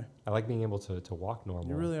 Okay. I like being able to walk normal.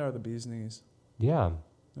 You really are the bee's knees. Yeah.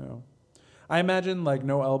 No. I imagine like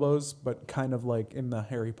no elbows, but kind of like in the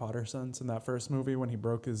Harry Potter sense in that first movie when he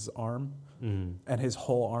broke his arm and his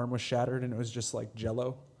whole arm was shattered and it was just like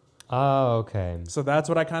Jello. Oh, okay. So that's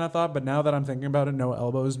what I kind of thought. But now that I'm thinking about it, no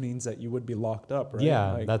elbows means that you would be locked up, right?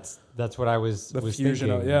 Yeah, like that's what I was fusion.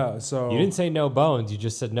 thinking. Yeah. So you didn't say no bones. You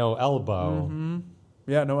just said no elbow. Mm-hmm.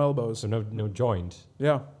 Yeah, no elbows. So no joint.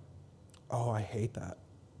 Yeah. Oh, I hate that.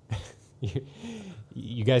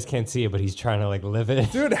 You guys can't see it, but he's trying to like live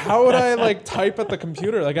it. Dude, how would I like type at the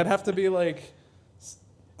computer? Like I'd have to be like,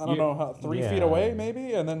 I don't know, how, 3 feet away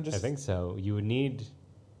maybe, and then just. I think so. You would need.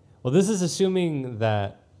 Well, this is assuming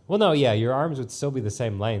that. Well, no, yeah, your arms would still be the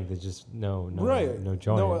same length. It's just no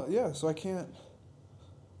joint. No, yeah. So I can't.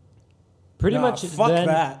 Pretty much. Fuck then,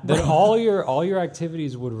 that. Then all your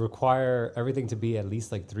activities would require everything to be at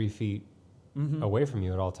least like 3 feet away from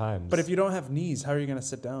you at all times. But if you don't have knees, how are you going to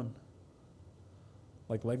sit down?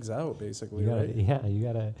 Like legs out, basically, right? Yeah, you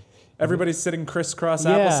gotta. Everybody's sitting crisscross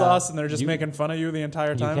applesauce, and they're just making fun of you the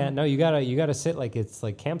entire time. You can't. No, you gotta sit like it's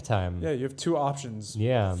like camp time. Yeah, you have two options.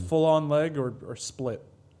 Yeah, full on leg or split,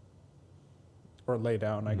 or lay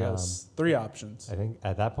down. I guess 3 options. I think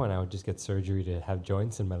at that point I would just get surgery to have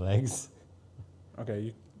joints in my legs.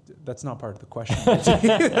 Okay, that's not part of the question.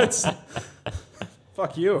 That's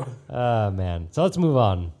fuck you. Man. So let's move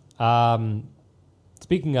on.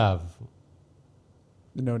 Speaking of.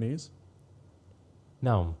 No knees?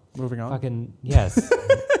 No. Moving on. Fucking yes.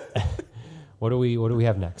 What do we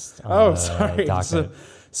have next? Sorry.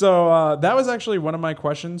 So that was actually one of my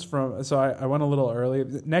questions from. So I went a little early.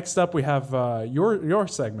 Next up, we have your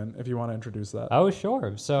segment. If you want to introduce that. Oh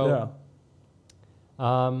sure. So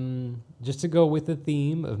just to go with the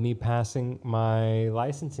theme of me passing my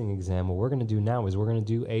licensing exam, what we're going to do now is we're going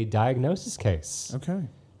to do a diagnosis case. Okay.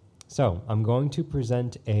 So I'm going to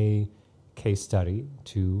present a case study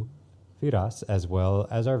to Firas as well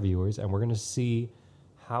as our viewers, and we're going to see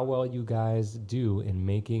how well you guys do in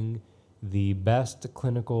making the best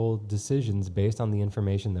clinical decisions based on the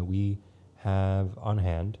information that we have on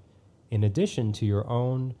hand, in addition to your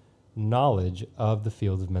own knowledge of the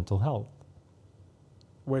field of mental health.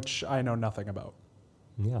 Which I know nothing about.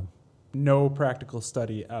 Yeah. No practical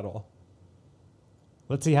study at all.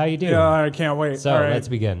 Let's see how you do. Yeah, I can't wait. So let's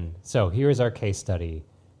begin. So here is our case study.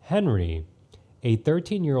 Henry, a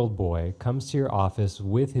 13-year-old boy, comes to your office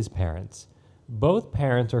with his parents. Both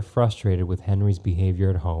parents are frustrated with Henry's behavior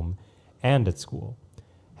at home and at school.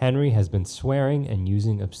 Henry has been swearing and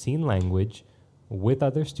using obscene language with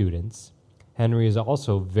other students. Henry is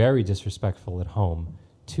also very disrespectful at home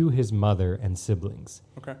to his mother and siblings.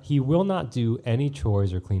 Okay. He will not do any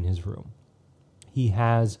chores or clean his room. He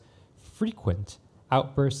has frequent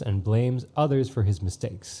outbursts and blames others for his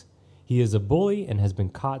mistakes. He is a bully and has been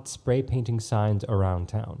caught spray painting signs around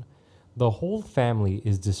town. The whole family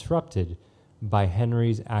is disrupted by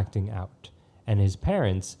Henry's acting out, and his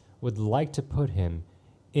parents would like to put him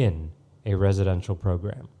in a residential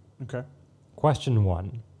program. Okay. Question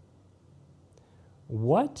 1.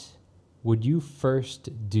 What would you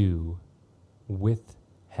first do with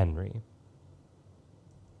Henry?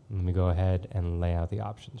 Let me go ahead and lay out the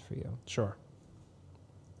options for you. Sure.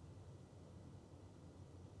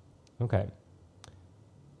 Okay.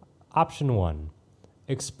 Option 1.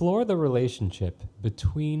 Explore the relationship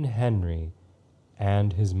between Henry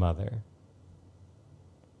and his mother.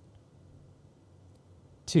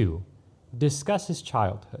 2. Discuss his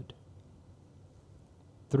childhood.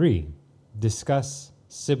 3. Discuss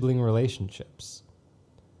sibling relationships.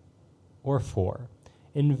 Or 4.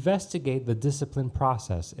 Investigate the discipline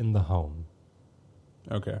process in the home.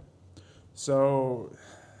 Okay. So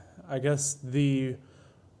I guess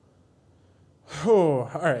all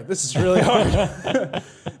right. This is really hard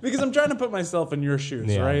because I'm trying to put myself in your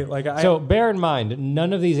shoes, right? So bear in mind,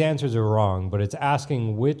 none of these answers are wrong, but it's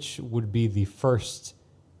asking which would be the first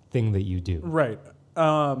thing that you do. Right.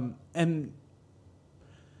 And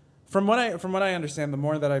from what I understand, the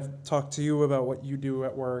more that I've talked to you about what you do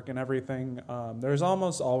at work and everything, there's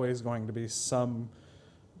almost always going to be some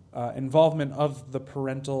involvement of the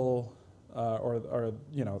parental. Or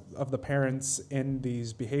of the parents in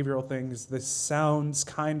these behavioral things. This sounds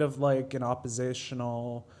kind of like an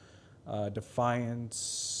oppositional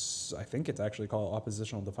defiance. I think it's actually called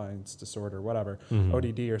oppositional defiance disorder, whatever,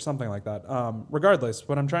 ODD or something like that. Regardless,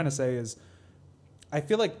 what I'm trying to say is I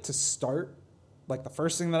feel like to start, like the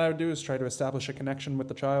first thing that I would do is try to establish a connection with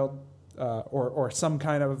the child or some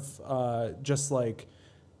kind of just like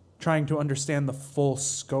trying to understand the full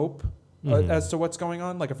scope as to what's going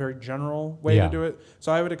on, like a very general way to do it.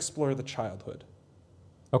 So I would explore the childhood.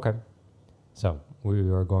 Okay. So we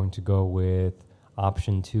are going to go with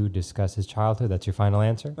option 2, discuss his childhood. That's your final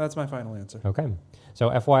answer? That's my final answer. Okay.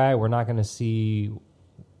 So FYI, we're not going to see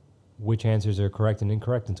which answers are correct and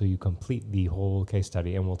incorrect until you complete the whole case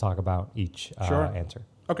study, and we'll talk about each answer.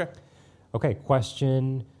 Okay. Okay,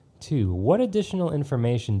 question 2. What additional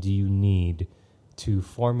information do you need to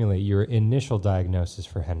formulate your initial diagnosis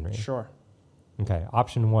for Henry? Sure. Okay,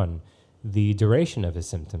 option 1, the duration of his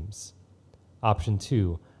symptoms. Option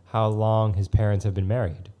 2, how long his parents have been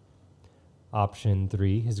married. Option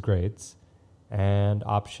 3, his grades. And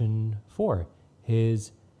option 4,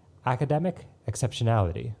 his academic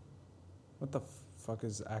exceptionality. What the fuck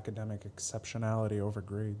is academic exceptionality over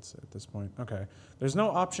grades at this point? Okay. There's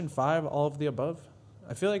no option 5, all of the above?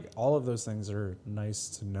 I feel like all of those things are nice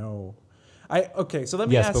to know. Okay, so let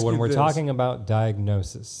me ask you Yes, but when we're this. talking about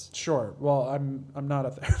diagnosis. Sure. Well, I'm not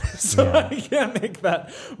a therapist, so I can't make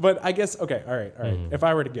that. But I guess, okay, all right. If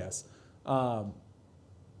I were to guess.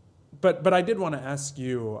 But I did want to ask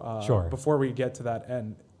you Sure. before we get to that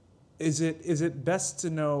end, is it best to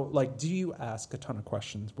know, like, do you ask a ton of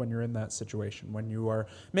questions when you're in that situation, when you are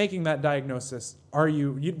making that diagnosis? Are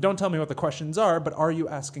you don't tell me what the questions are, but are you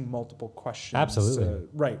asking multiple questions?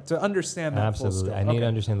 Absolutely. To understand that full Absolutely. scope? I need to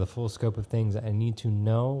understand the full scope of things. I need to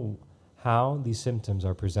know how these symptoms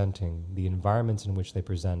are presenting, the environments in which they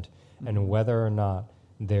present, and whether or not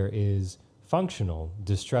there is functional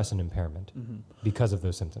distress and impairment because of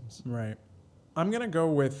those symptoms. Right. I'm going to go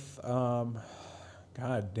with,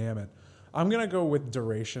 God damn it. I'm going to go with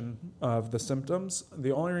duration of the symptoms.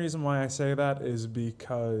 The only reason why I say that is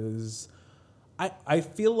because I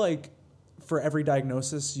feel like for every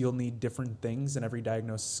diagnosis, you'll need different things, and every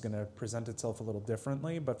diagnosis is going to present itself a little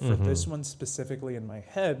differently. But for this one specifically in my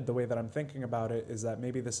head, the way that I'm thinking about it is that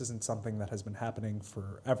maybe this isn't something that has been happening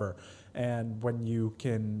forever. And when you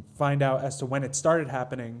can find out as to when it started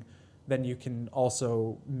happening, then you can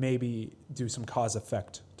also maybe do some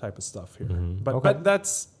cause-effect type of stuff here. But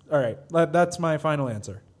that's, all right, that's my final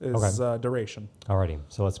answer, is duration. Alrighty,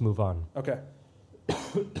 so let's move on. Okay.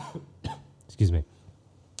 Excuse me.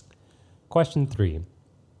 Question 3.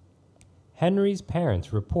 Henry's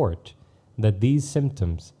parents report that these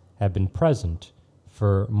symptoms have been present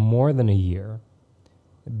for more than a year.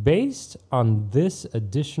 Based on this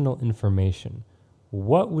additional information,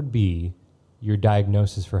 what would be your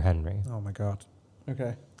diagnosis for Henry? Oh, my God.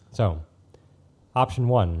 Okay. So, option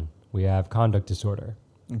 1, we have conduct disorder.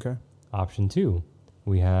 Okay. Option 2,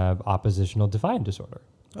 we have oppositional defiant disorder.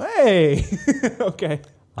 Hey! Okay.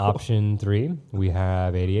 Cool. Option 3, we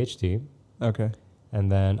have ADHD. Okay.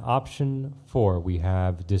 And then option 4, we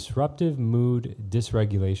have disruptive mood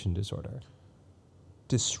dysregulation disorder.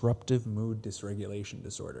 Disruptive mood dysregulation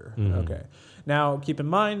disorder. Okay. Now, keep in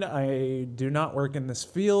mind, I do not work in this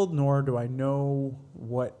field, nor do I know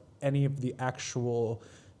what any of the actual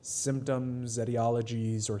symptoms,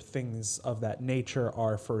 etiologies, or things of that nature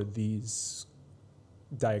are for these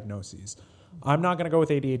diagnoses. I'm not going to go with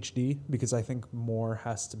ADHD because I think more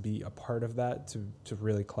has to be a part of that to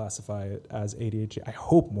really classify it as ADHD. I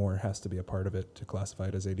hope more has to be a part of it to classify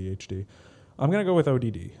it as ADHD. I'm going to go with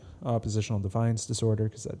ODD, oppositional defiance disorder,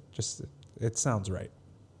 because it sounds right.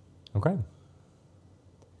 Okay.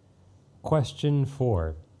 Question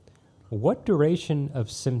 4. What duration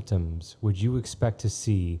of symptoms would you expect to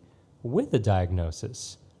see with a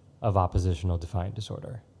diagnosis of oppositional defiant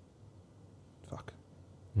disorder? Fuck.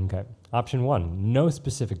 Okay. Option 1, no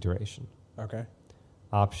specific duration. Okay.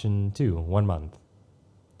 Option 2, 1 month.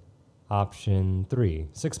 Option 3,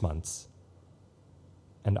 6 months.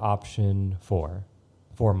 And option 4,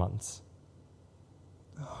 4 months.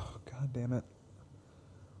 Oh, God damn it.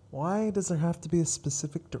 Why does there have to be a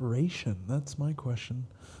specific duration? That's my question.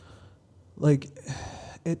 Like,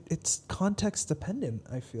 it's context dependent,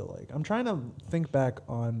 I feel like. I'm trying to think back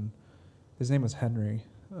on, his name was Henry.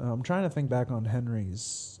 I'm trying to think back on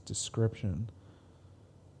Henry's description.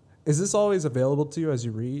 Is this always available to you as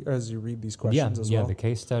you read these questions as well? Yeah, the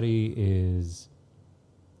case study is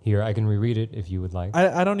here. I can reread it if you would like.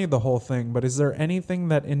 I don't need the whole thing, but is there anything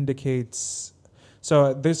that indicates...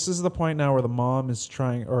 So this is the point now where the mom is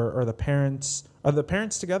trying, or the parents... Are the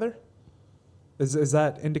parents together? Is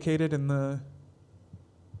that indicated in the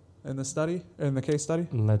study, in the case study?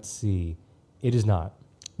 Let's see. It is not.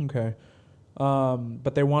 Okay.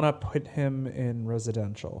 But they want to put him in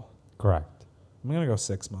residential. Correct. I'm going to go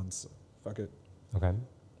 6 months. Fuck it. Okay.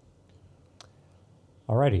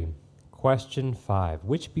 Alrighty. Question 5.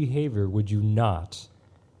 Which behavior would you not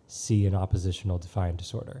see in oppositional defiant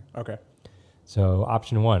disorder? Okay. So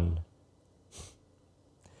option 1,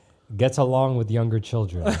 gets along with younger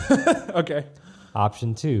children. Okay.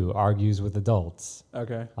 Option 2, argues with adults.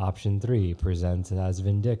 Okay. Option 3, presents as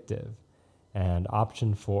vindictive. And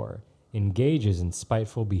option 4, engages in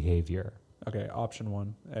spiteful behavior. Okay, option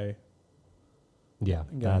 1, A. Yeah,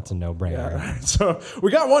 that's a no-brainer. Yeah, so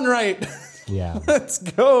we got one right. Yeah. Let's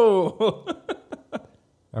go.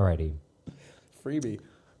 Alrighty. Freebie.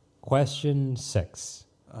 Question 6.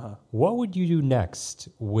 Uh-huh. What would you do next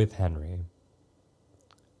with Henry?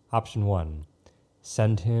 Option 1,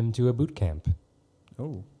 send him to a boot camp.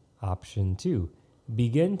 Oh. Option 2,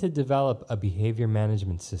 begin to develop a behavior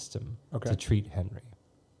management system to treat Henry.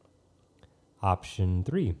 Option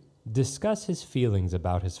 3, discuss his feelings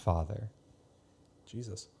about his father.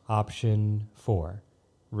 Jesus. Option 4,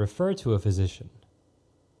 refer to a physician.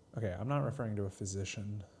 Okay, I'm not referring to a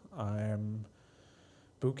physician. I'm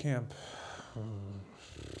boot camp.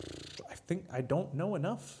 I don't know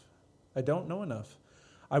enough.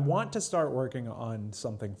 I want to start working on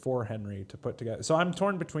something for Henry to put together. So I'm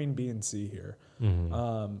torn between B and C here.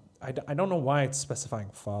 Mm-hmm. I don't know why it's specifying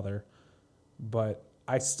father, but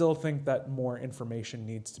I still think that more information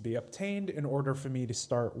needs to be obtained in order for me to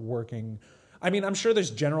start working. I mean, I'm sure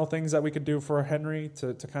there's general things that we could do for Henry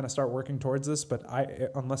to kind of start working towards this, but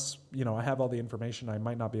unless, I have all the information, I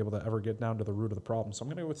might not be able to ever get down to the root of the problem. So I'm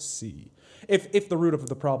going to go with C. If the root of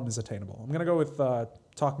the problem is attainable. I'm going to go with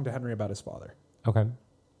talking to Henry about his father. Okay.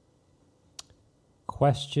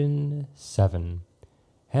 Question 7.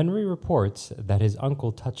 Henry reports that his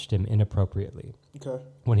uncle touched him inappropriately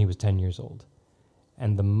when he was 10 years old,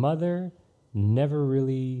 and the mother never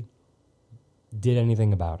really did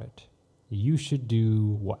anything about it. You should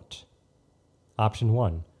do what? Option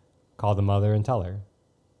 1, call the mother and tell her.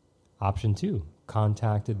 Option 2,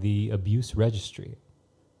 contact the abuse registry.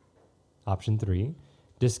 Option 3,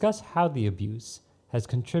 discuss how the abuse has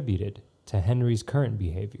contributed to Henry's current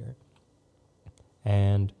behavior.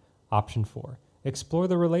 And option 4, explore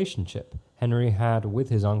the relationship Henry had with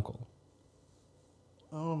his uncle.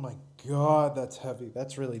 Oh my God, that's heavy.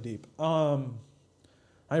 That's really deep.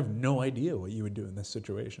 I have no idea what you would do in this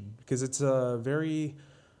situation because it's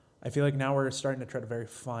I feel like now we're starting to tread a very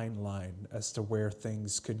fine line as to where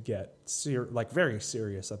things could get very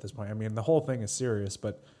serious at this point. I mean, the whole thing is serious,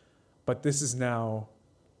 but this is now,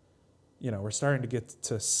 we're starting to get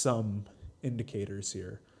to some indicators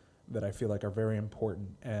here that I feel like are very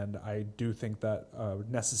important, and I do think that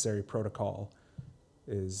necessary protocol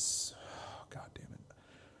is, God damn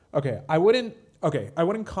it. I wouldn't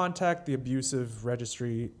contact the abusive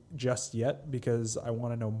registry just yet because I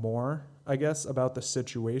want to know more, I guess, about the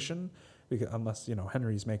situation, because unless,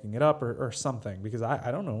 Henry's making it up or something, because I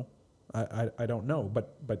don't know. I don't know,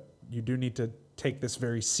 but you do need to take this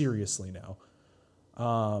very seriously now.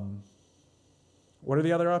 What are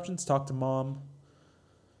the other options? Talk to mom.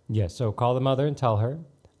 Yes, so call the mother and tell her.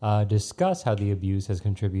 Discuss how the abuse has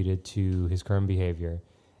contributed to his current behavior,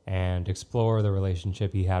 and explore the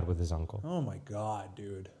relationship he had with his uncle. Oh my God,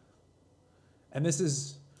 dude. And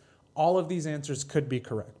all of these answers could be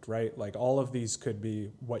correct, right? Like all of these could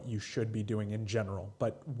be what you should be doing in general,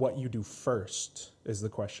 but what you do first is the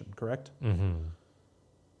question, correct? Mm-hmm.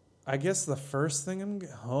 I guess the first thing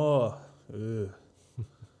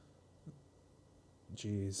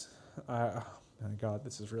Jeez. Oh my God,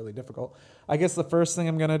 this is really difficult. I guess the first thing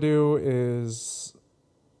I'm going to do is...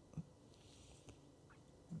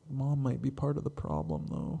 Mom might be part of the problem,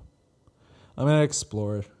 though. I'm going to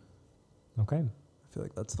explore it. Okay. I feel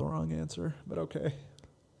like that's the wrong answer, but okay.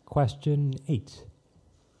 Question 8.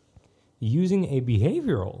 Using a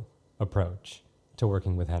behavioral approach to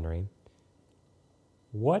working with Henry,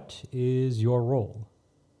 what is your role?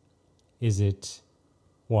 Is it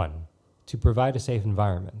 1, to provide a safe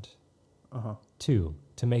environment? 2,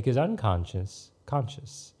 to make his unconscious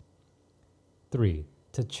conscious? 3,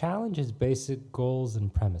 to challenge his basic goals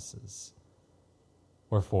and premises?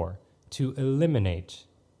 Or 4, to eliminate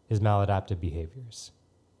his maladaptive behaviors?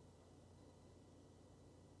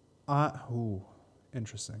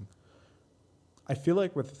 Interesting. I feel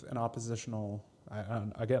like with an oppositional,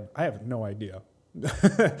 again, I have no idea.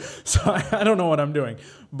 So I don't know what I'm doing,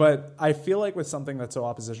 but I feel like with something that's so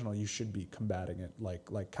oppositional, you should be combating it,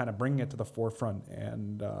 like kind of bringing it to the forefront,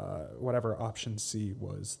 and whatever option C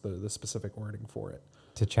was, the specific wording for it.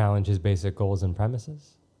 To challenge his basic goals and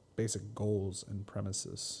premises? Basic goals and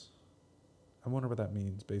premises. I wonder what that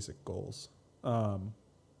means, basic goals. Okay.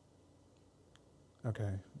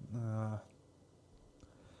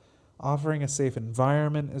 Offering a safe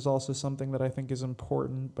environment is also something that I think is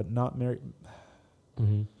important, but not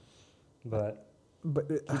Mm-hmm. But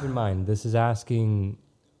keep in mind, this is asking,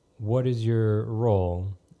 what is your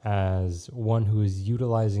role as one who is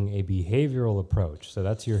utilizing a behavioral approach? So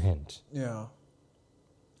that's your hint. Yeah.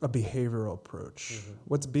 A behavioral approach. Mm-hmm.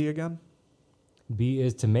 What's B again? B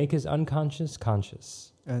is to make his unconscious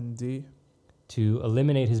conscious. And D? To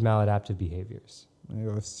eliminate his maladaptive behaviors. I'm going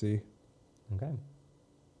to go with C. Okay.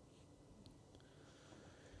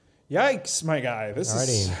 Yikes, my guy. This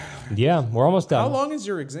is... Alrighty. Yeah, we're almost done. How long is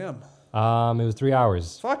your exam? It was 3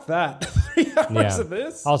 hours. Fuck that. 3 hours of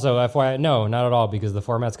this? Also, FYI, no, not at all, because the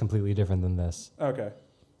format's completely different than this. Okay.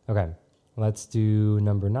 Okay, let's do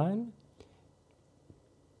number 9.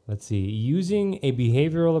 Let's see. Using a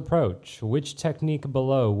behavioral approach, which technique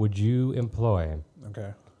below would you employ?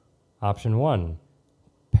 Okay. Option 1,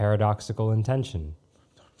 paradoxical intention.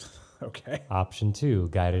 Okay. Option 2,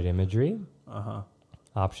 guided imagery. Uh-huh.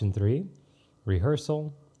 Option 3,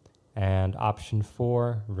 rehearsal. And option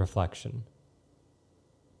 4, reflection.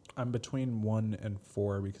 I'm between 1 and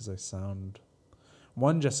 4 because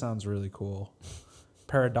 1 just sounds really cool.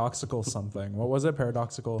 Paradoxical something. What was it?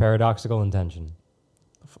 Paradoxical? Paradoxical intention.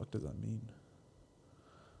 The fuck does that mean?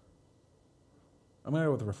 I'm going to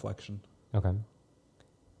go with reflection. Okay.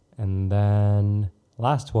 And then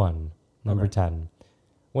last one, number 10.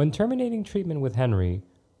 When terminating treatment with Henry,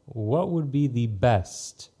 what would be the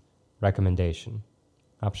best recommendation?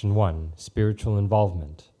 Option 1, spiritual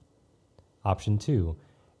involvement. Option 2,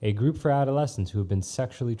 a group for adolescents who have been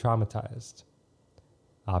sexually traumatized.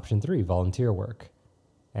 Option 3, volunteer work.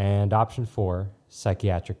 And option 4,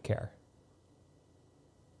 psychiatric care.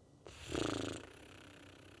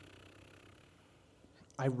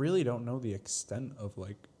 I really don't know the extent of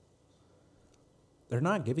they're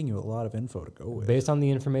not giving you a lot of info to go with. Based on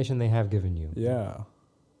the information they have given you. Yeah.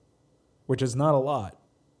 Which is not a lot.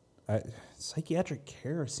 Psychiatric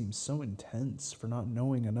care seems so intense for not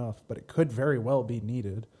knowing enough, but it could very well be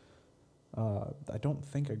needed. I don't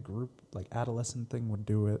think a group like adolescent thing would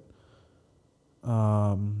do it.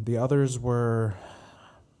 The others were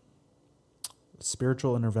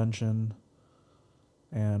spiritual intervention,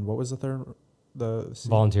 and what was the third?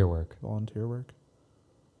 Volunteer work. Volunteer work.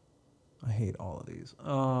 I hate all of these.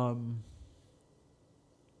 Oh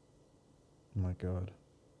my God.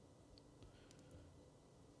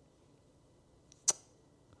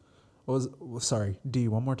 Sorry, D,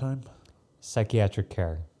 one more time. Psychiatric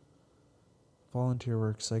care. Volunteer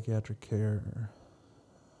work, psychiatric care.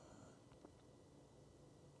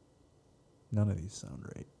 None of these sound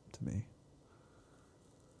right to me.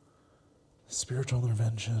 Spiritual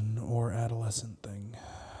intervention or adolescent thing.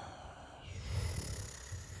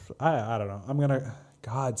 I don't know.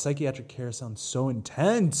 God, psychiatric care sounds so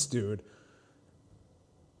intense, dude.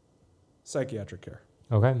 Psychiatric care.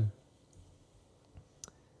 Okay.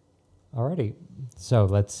 Alrighty. So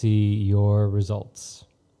let's see your results.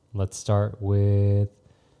 Let's start with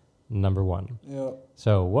number 1. Yeah.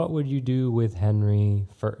 So what would you do with Henry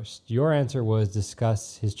first? Your answer was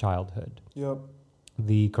discuss his childhood. Yep.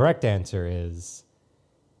 The correct answer is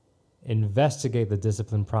investigate the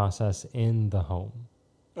discipline process in the home.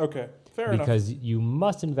 Okay, fair enough. Because you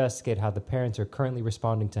must investigate how the parents are currently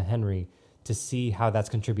responding to Henry to see how that's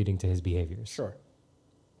contributing to his behaviors. Sure.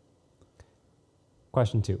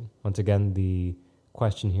 Question 2. Once again, the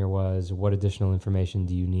question here was, what additional information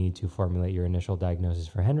do you need to formulate your initial diagnosis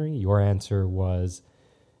for Henry? Your answer was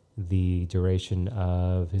the duration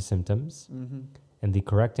of his symptoms. Mm-hmm. And the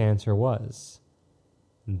correct answer was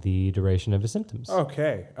the duration of his symptoms.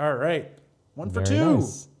 Okay. All right. 1 for Very 2.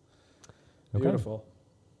 Nice. Okay. Beautiful.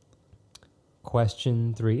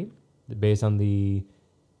 Question 3. Based on the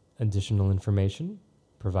additional information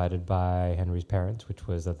provided by Henry's parents, which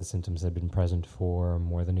was that the symptoms had been present for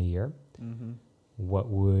more than a year, what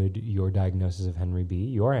would your diagnosis of Henry be?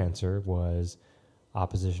 Your answer was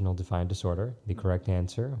oppositional defiant disorder. The correct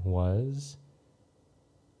answer was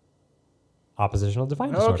oppositional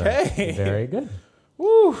defiant disorder. Okay. Very good.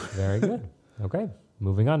 Woo. Very good. Okay.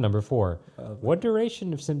 Moving on, number 4. What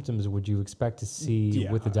duration of symptoms would you expect to see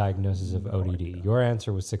with the diagnosis of ODD? Your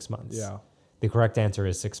answer was 6 months. Yeah. The correct answer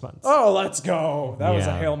is 6 months. Oh, let's go. That was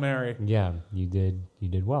a Hail Mary. Yeah, you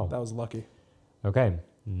did well. That was lucky. Okay.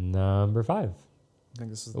 Number 5. I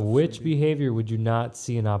think this is Which behavior would you not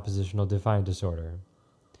see in oppositional defiant disorder?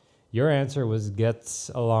 Your answer was gets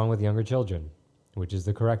along with younger children, which is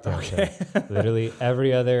the correct answer. Okay. Literally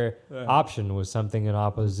every other option was something an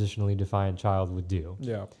oppositionally defiant child would do.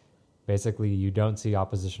 Yeah. Basically, you don't see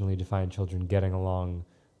oppositionally defiant children getting along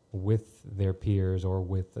with their peers or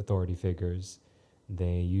with authority figures.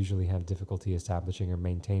 They usually have difficulty establishing or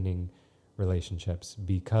maintaining relationships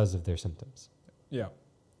because of their symptoms. Yeah.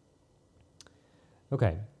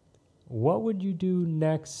 Okay. What would you do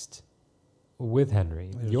next with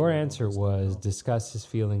Henry? Your answer was discuss his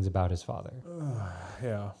feelings about his father.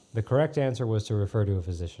 Yeah. The correct answer was to refer to a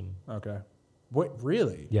physician. Okay. What,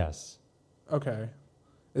 really? Yes. Okay.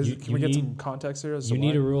 Can we get some context here? You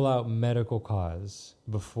need to rule out medical cause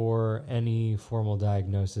before any formal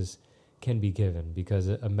diagnosis can be given, because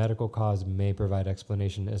a medical cause may provide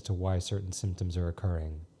explanation as to why certain symptoms are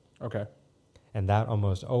occurring. Okay. And that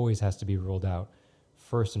almost always has to be ruled out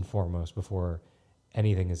first and foremost before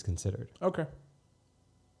anything is considered. Okay.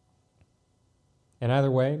 And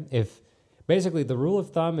either way, if basically the rule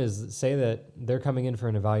of thumb is say that they're coming in for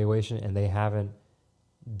an evaluation and they haven't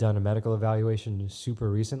done a medical evaluation super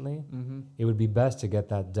recently, it would be best to get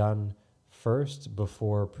that done first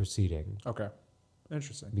before proceeding. Okay.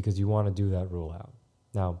 Interesting. Because you want to do that rule out.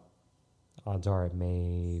 Now, odds are it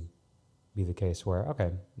may be the case where,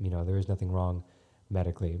 okay, there is nothing wrong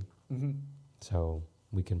medically, so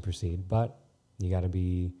we can proceed. But you got to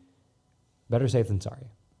be better safe than sorry.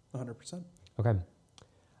 100%. Okay.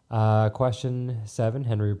 Question 7.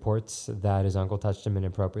 Henry reports that his uncle touched him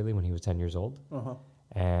inappropriately when he was 10 years old.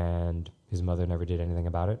 And his mother never did anything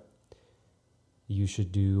about it. You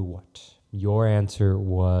should do what? Your answer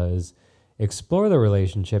was explore the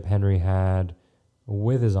relationship Henry had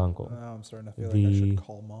with his uncle. I'm starting to feel like I should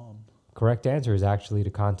call mom. Correct answer is actually to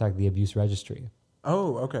contact the abuse registry.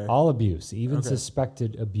 Oh, okay. All abuse, even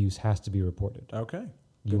suspected abuse, has to be reported. Okay.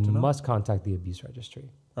 You must contact the abuse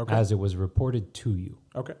registry as it was reported to you.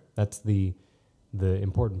 Okay. That's the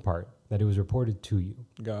important part, that it was reported to you.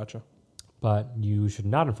 Gotcha. But you should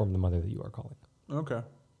not inform the mother that you are calling. Okay.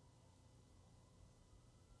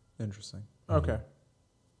 Interesting. Okay.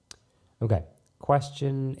 Okay.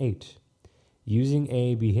 Question 8. Using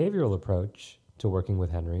a behavioral approach to working with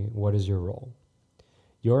Henry, what is your role?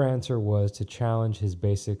 Your answer was to challenge his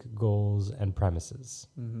basic goals and premises.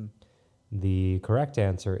 The correct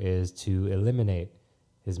answer is to eliminate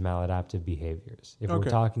his maladaptive behaviors. If we're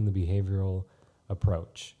talking the behavioral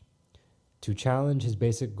approach, to challenge his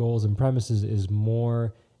basic goals and premises is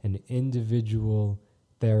more an individual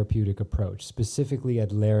therapeutic approach, specifically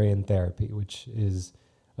Adlerian therapy, which is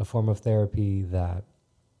a form of therapy that,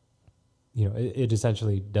 it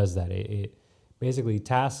essentially does that. It basically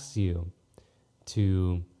tasks you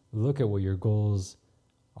to look at what your goals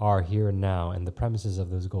are here and now and the premises of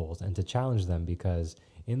those goals and to challenge them because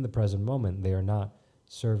in the present moment, they are not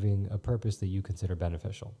serving a purpose that you consider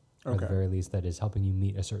beneficial. Or at the very least, that is helping you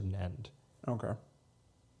meet a certain end. Okay.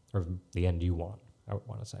 Or the end you want, I would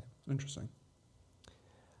want to say. Interesting.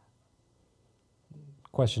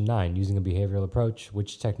 Question 9, using a behavioral approach,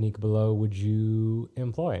 which technique below would you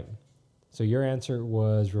employ? So your answer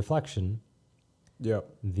was reflection. Yep.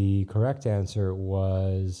 The correct answer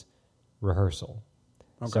was rehearsal.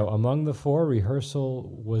 So among the 4, rehearsal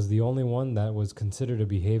was the only one that was considered a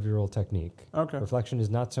behavioral technique. Reflection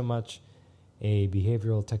is not so much a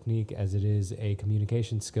behavioral technique as it is a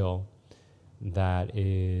communication skill that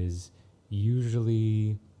is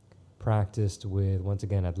usually practiced with, once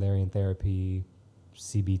again, Adlerian therapy,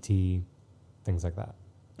 CBT, things like that.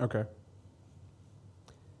 Okay.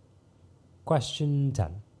 Question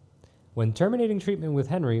 10. When terminating treatment with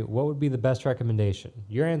Henry, what would be the best recommendation?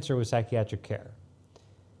 Your answer was psychiatric care.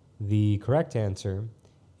 The correct answer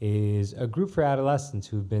is a group for adolescents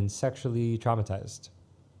who've been sexually traumatized.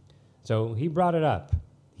 So he brought it up.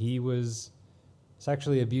 He was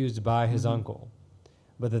sexually abused by his uncle.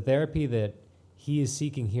 But the therapy that he is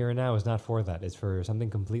seeking here and now is not for that. It's for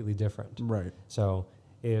something completely different. Right. So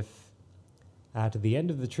if at the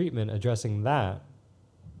end of the treatment addressing that,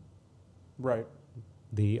 right,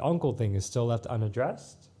 the uncle thing is still left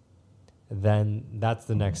unaddressed, then that's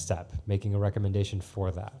the next step, making a recommendation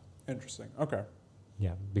for that. Interesting. Okay.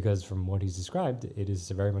 Yeah, because from what he's described, it is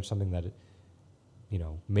very much something that,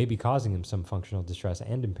 may be causing him some functional distress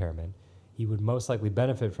and impairment. He would most likely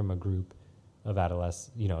benefit from a group of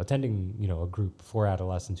adolescents, attending, a group for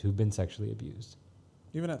adolescents who've been sexually abused.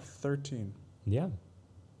 Even at 13. Yeah.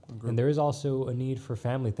 And there is also a need for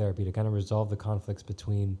family therapy to kind of resolve the conflicts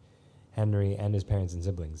between Henry and his parents and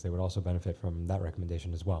siblings. They would also benefit from that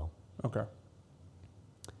recommendation as well. Okay.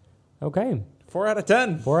 Okay. 4 out of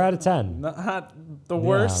 10. 4 out of 10. Not the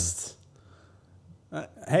worst.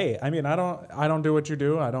 Hey, I mean, I don't do what you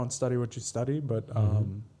do. I don't study what you study, but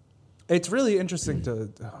it's really interesting to.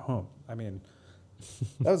 I mean,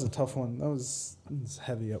 that was a tough one. That was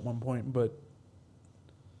heavy at one point, but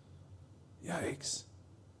yikes!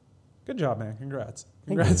 Good job, man. Congrats.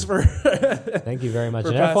 Congrats for. Thank you very much.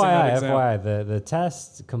 And FYI, the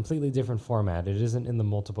test completely different format. It isn't in the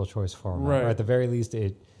multiple choice format. Right. Or at the very least,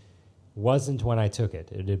 it wasn't when I took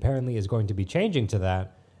it. It apparently is going to be changing to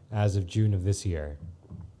that as of June of this year,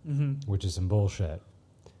 which is some bullshit.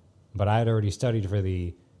 But I had already studied for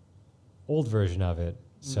the old version of it,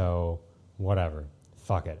 so whatever.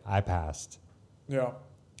 Fuck it. I passed. Yeah.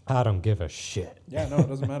 I don't give a shit. Yeah, no, it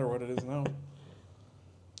doesn't matter what it is now.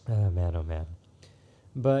 Oh, man.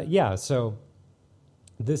 But yeah, so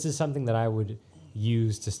this is something that I would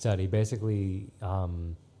use to study. Basically,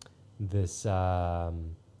 this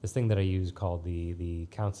this thing that I use called the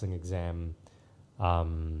counseling exam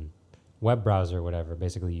web browser or whatever.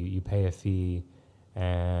 Basically, you pay a fee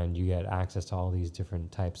and you get access to all these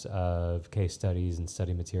different types of case studies and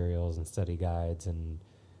study materials and study guides and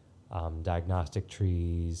diagnostic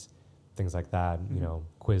trees, things like that,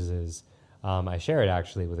 quizzes. I share it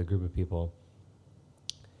actually with a group of people.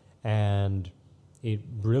 And it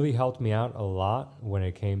really helped me out a lot when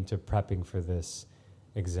it came to prepping for this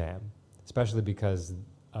exam, especially because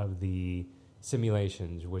of the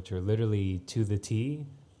simulations, which are literally to the T,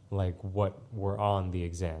 like what were on the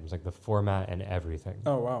exams, like the format and everything.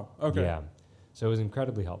 Oh, wow. Okay. Yeah. So it was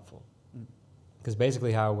incredibly helpful. Because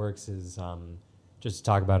basically how it works is, just to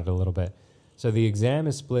talk about it a little bit. So the exam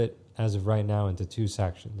is split as of right now into 2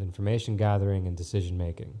 sections, information gathering and decision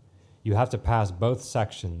making. You have to pass both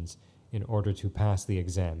sections in order to pass the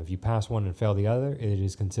exam. If you pass one and fail the other, it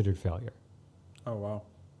is considered failure. Oh, wow.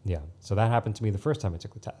 Yeah. So that happened to me the first time I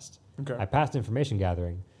took the test. Okay. I passed information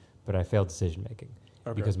gathering, but I failed decision making.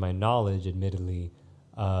 Okay. Because my knowledge, admittedly,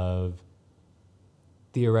 of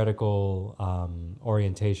theoretical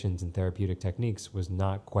orientations and therapeutic techniques was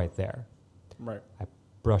not quite there. Right. I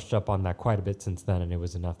brushed up on that quite a bit since then, and it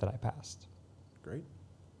was enough that I passed. Great.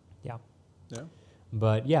 Yeah. Yeah.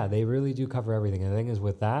 But yeah, they really do cover everything. And the thing is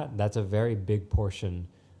with that, that's a very big portion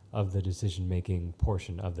of the decision-making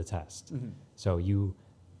portion of the test. Mm-hmm. So you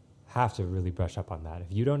have to really brush up on that. If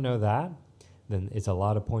you don't know that, then it's a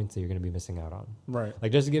lot of points that you're going to be missing out on. Right.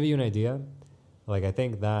 Like, just to give you an idea, like, I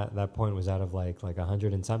think that point was out of like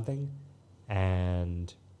 100 and something,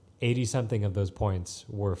 and 80 something of those points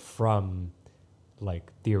were from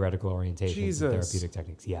like theoretical orientations and therapeutic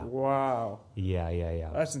techniques. Yeah. Wow.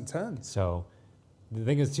 Yeah. That's intense. So the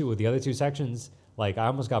thing is too, with the other 2 sections, like, I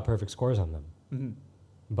almost got perfect scores on them. Mm-hmm.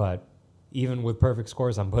 But even with perfect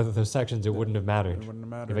scores on both of those sections, it wouldn't have mattered. It wouldn't have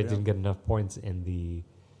mattered if I didn't get enough points in the,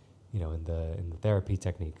 in the therapy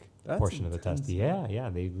technique portion of the test.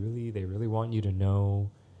 Yeah. They really want you to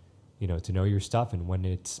know, to know your stuff and when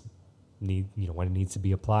when it needs to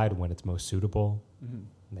be applied, when it's most suitable. Mm-hmm.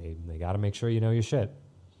 They got to make sure you know your shit.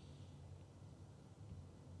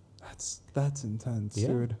 That's intense,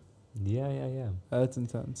 dude. Yeah. That's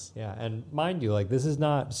intense. Yeah, and mind you, like, this is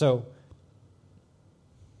not so.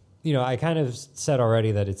 I kind of said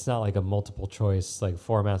already that it's not like a multiple choice like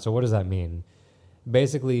format. So what does that mean?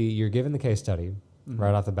 Basically, you're given the case study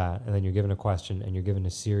right off the bat, and then you're given a question, and you're given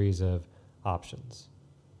a series of options.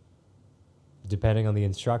 Depending on the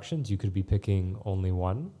instructions, you could be picking only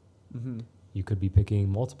one. Mm-hmm. You could be picking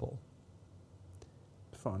multiple.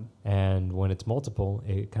 Fun. And when it's multiple,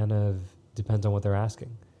 it kind of depends on what they're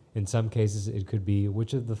asking. In some cases, it could be,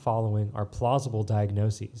 which of the following are plausible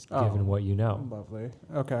diagnoses, given what you know? Lovely.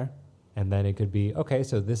 Okay. And then it could be, okay,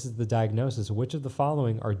 so this is the diagnosis. Which of the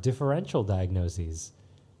following are differential diagnoses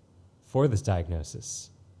for this diagnosis?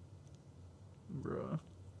 Bruh.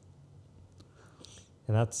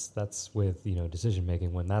 And that's with, decision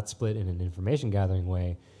making. When that's split in an information gathering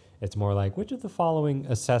way, it's more like, which of the following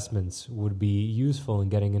assessments would be useful in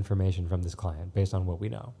getting information from this client based on what we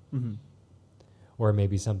know? Mm-hmm. Or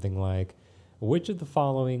maybe something like, which of the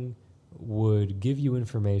following would give you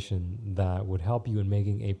information that would help you in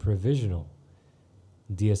making a provisional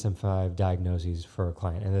DSM-5 diagnosis for a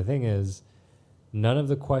client? And the thing is, none of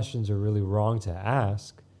the questions are really wrong to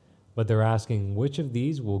ask, but they're asking which of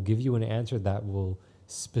these will give you an answer that will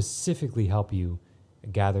specifically help you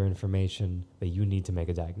gather information that you need to make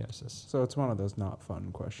a diagnosis. So it's one of those not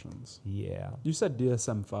fun questions. Yeah. You said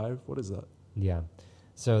DSM-5. What is that? Yeah.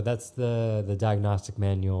 So that's the diagnostic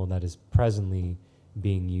manual that is presently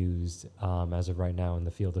being used as of right now in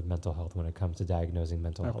the field of mental health when it comes to diagnosing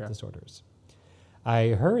mental health disorders. I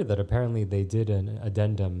heard that apparently they did an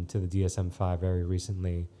addendum to the DSM-5 very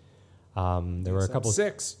recently. There were a couple...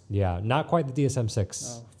 DSM-6. Yeah, not quite the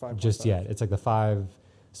DSM-6 just yet. It's like the 5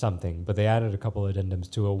 something, but they added a couple of addendums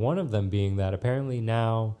to it. One of them being that apparently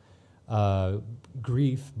now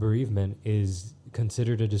bereavement is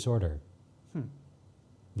considered a disorder.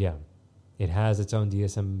 Yeah. It has its own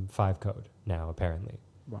DSM-5 code now, apparently.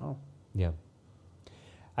 Wow. Yeah.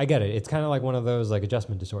 I get it. It's kind of like one of those like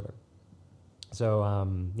adjustment disorder. So,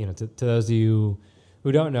 to those of you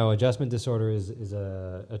who don't know, adjustment disorder is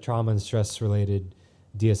a trauma and stress-related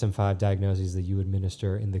DSM-5 diagnosis that you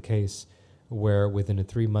administer in the case where within a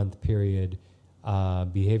 3-month period,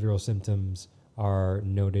 behavioral symptoms are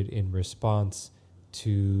noted in response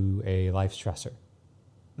to a life stressor.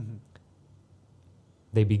 Mm-hmm.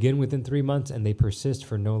 They begin within 3 months and they persist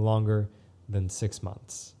for no longer than 6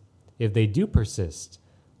 months. If they do persist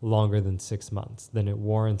longer than 6 months, then it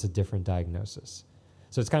warrants a different diagnosis.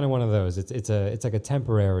 So it's kind of one of those. It's like a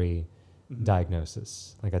temporary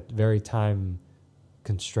diagnosis, like a very time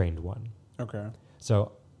constrained one. Okay.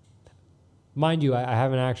 So, mind you, I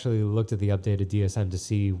haven't actually looked at the updated DSM to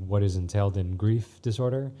see what is entailed in grief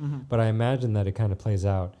disorder, but I imagine that it kind of plays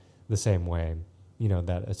out the same way,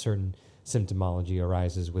 that a certain symptomology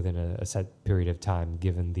arises within a set period of time,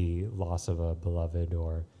 given the loss of a beloved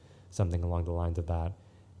or something along the lines of that.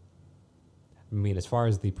 I mean, as far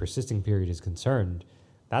as the persisting period is concerned,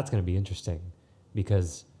 that's going to be interesting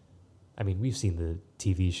because, I mean, we've seen the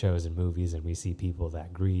TV shows and movies, and we see people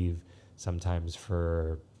that grieve sometimes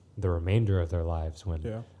for the remainder of their lives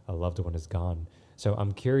when a loved one is gone. So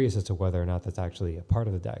I'm curious as to whether or not that's actually a part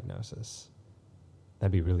of the diagnosis.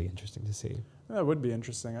 That'd be really interesting to see. That would be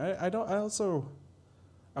interesting. I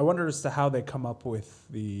wonder as to how they come up with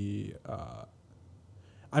the.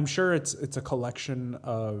 I'm sure it's a collection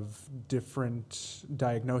of different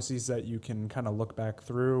diagnoses that you can kind of look back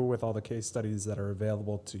through with all the case studies that are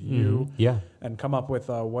available to you. Yeah. And come up with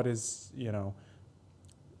what is an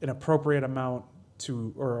appropriate amount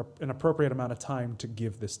an appropriate amount of time to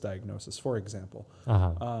give this diagnosis. For example,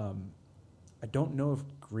 I don't know if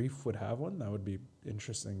grief would have one. That would be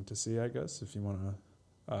interesting to see, I guess, if you want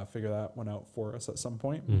to figure that one out for us at some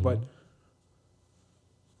point. But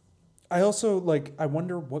I also, I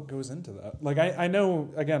wonder what goes into that. I know,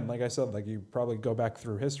 again, like I said, you probably go back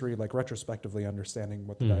through history, retrospectively understanding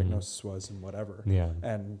what the diagnosis was and whatever. Yeah.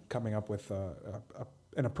 And coming up with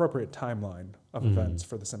an appropriate timeline of events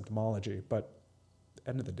for the symptomology. But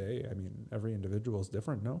end of the day, I mean, every individual is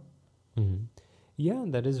different, no? Yeah,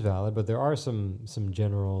 that is valid, but there are some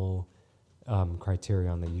general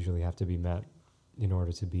criterion that usually have to be met in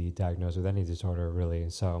order to be diagnosed with any disorder, really.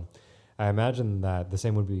 So I imagine that the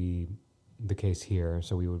same would be the case here.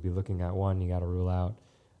 So we would be looking at one, you got to rule out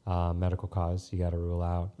medical cause. You got to rule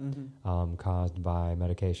out caused by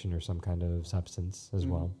medication or some kind of substance as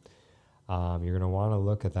well. You're going to want to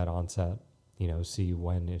look at that onset, see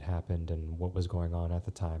when it happened and what was going on at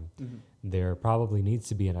the time. There probably needs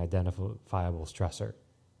to be an identifiable stressor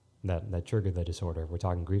that triggered the disorder. We're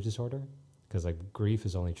talking grief disorder, because grief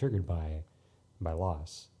is only triggered by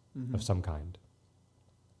loss of some kind.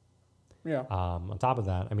 Yeah. On top of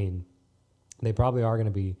that, I mean, they probably are going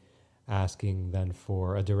to be asking then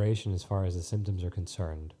for a duration as far as the symptoms are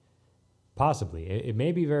concerned. Possibly. It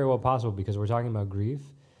may be very well possible, because we're talking about grief,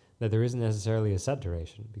 that there isn't necessarily a set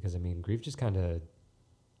duration, because, I mean, grief just kind of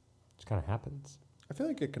happens. I feel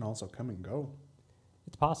like it can also come and go.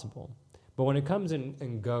 It's possible. But when it comes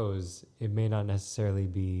and goes, it may not necessarily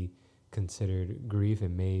be considered grief.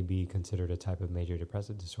 It may be considered a type of major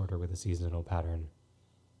depressive disorder with a seasonal pattern.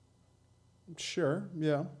 Sure,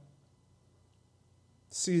 yeah.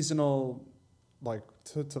 Seasonal,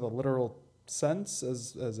 to the literal sense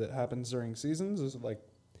as it happens during seasons? Is it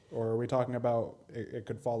or are we talking about it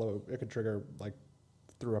could trigger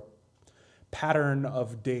through a pattern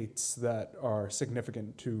of dates that are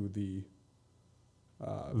significant to the...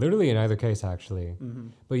 Literally in either case, actually.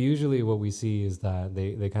 But usually what we see is that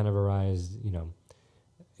they kind of arise,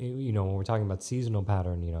 when we're talking about seasonal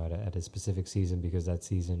pattern, at a specific season, because that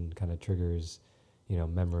season kind of triggers,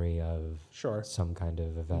 memory of some kind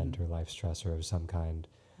of event or life stressor of some kind.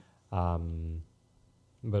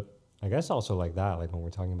 But I guess also when we're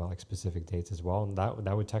talking about specific dates as well,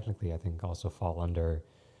 that would technically, I think, also fall under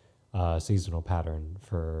seasonal pattern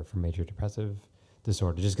for major depressive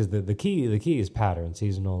disorder, just because the key is pattern.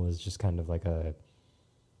 Seasonal is just kind of a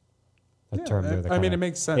term there. That it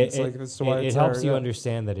makes sense. It helps you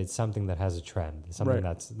understand that it's something that has a trend, something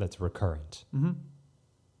that's recurrent.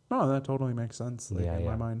 No, that totally makes sense in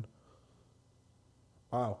my mind.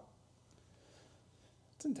 Wow.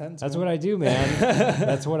 It's intense. That's what I do, man.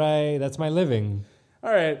 That's my living.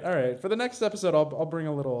 All right. For the next episode, I'll bring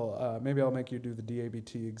a little. Maybe I'll make you do the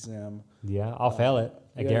DABT exam. Yeah, I'll fail it.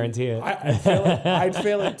 I guarantee it. I'd fail it. I'd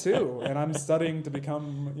fail it too. And I'm studying to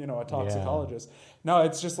become, a toxicologist. No,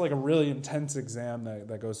 it's just a really intense exam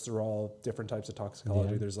that goes through all different types of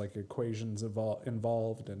toxicology. There's equations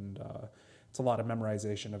involved, and it's a lot of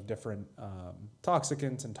memorization of different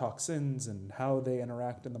toxicants and toxins and how they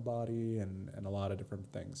interact in the body and a lot of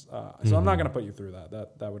different things. So I'm not going to put you through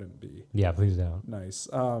that. That wouldn't be please don't. Nice.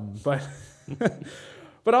 But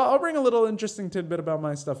but I'll bring a little interesting tidbit about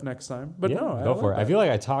my stuff next time. But go for it. I feel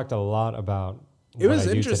like I talked a lot about it was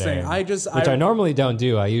interesting. Today, which I normally don't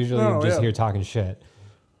do. I usually just here talking shit.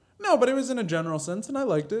 No, but it was in a general sense, and I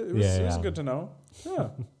liked it. It was good to know. Yeah.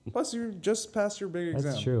 Plus, you just passed your big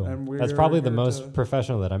exam. That's true. And that's probably the most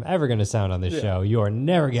professional that I'm ever going to sound on this show. You are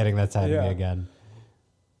never getting that side of me again.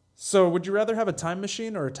 So, would you rather have a time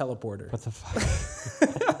machine or a teleporter? What the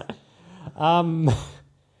fuck?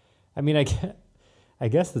 I mean, I I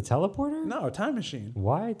guess the teleporter? No, a time machine.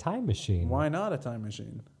 Why time machine? Why not a time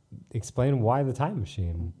machine? Explain why the time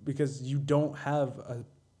machine. Because you don't have a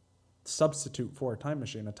substitute for a time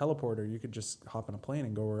machine. A teleporter, you could just hop in a plane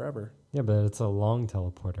and go wherever. Yeah, but it's a long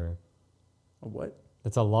teleporter. A what?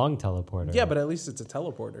 It's a long teleporter. Yeah, but at least it's a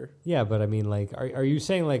teleporter. Yeah, but I mean, like, are you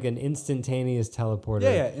saying like an instantaneous teleporter?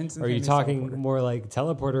 Yeah, instantaneous. Or are you talking teleporter. more like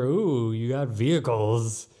teleporter? Ooh, you got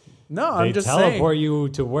vehicles. No, They I'm just teleport saying. you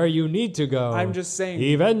to where you need to go. I'm just saying.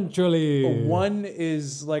 Eventually. One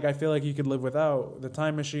is like I feel like you could live without. The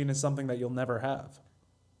time machine is something that you'll never have.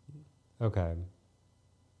 Okay.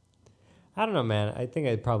 I don't know, man. I think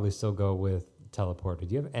I'd probably still go with teleporter.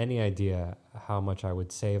 Do you have any idea how much I would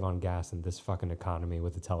save on gas in this fucking economy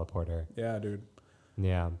with a teleporter? Yeah, dude.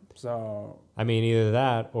 Yeah. So I mean, either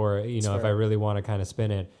that or, you know, if I fair. really want to kind of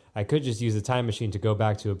spin it, I could just use a time machine to go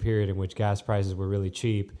back to a period in which gas prices were really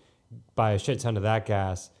cheap, buy a shit ton of that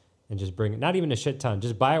gas, and just bring it, not even a shit ton,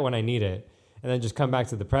 just buy it when I need it, and then just come back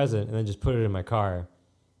to the present and then just put it in my car.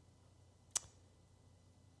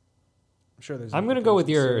 I'm sure there's. I'm going to go with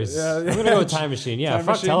yours. Yeah, I'm going to go with time machine. Yeah, Time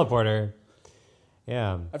fuck machine. teleporter.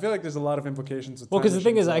 Yeah. I feel like there's a lot of implications. With Well, time because the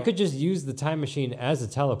thing is, machines, I though. could just use the time machine as a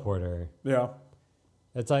teleporter. Yeah.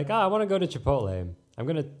 It's like, I want to go to Chipotle. I'm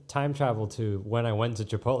going to time travel to when I went to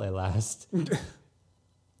Chipotle last.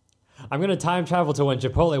 I'm going to time travel to when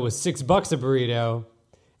Chipotle was $6 a burrito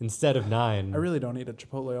instead of $9. I really don't eat at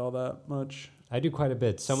Chipotle all that much. I do quite a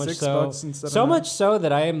bit. So much $6 so, instead of so $9. much so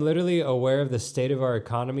that I am literally aware of the state of our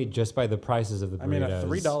economy just by the prices of the burritos. I mean, a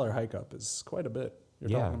 $3 hike up is quite a bit. You're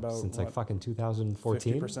yeah, talking about since like fucking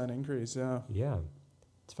 2014. 50% increase. Yeah. Yeah,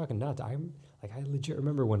 it's fucking nuts. I legit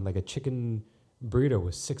remember when like a chicken burrito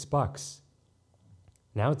was $6.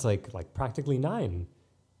 Now it's like practically $9.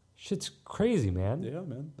 Shit's crazy, man. Yeah,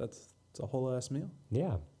 man. It's a whole ass meal.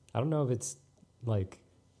 Yeah, I don't know if it's like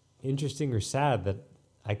interesting or sad that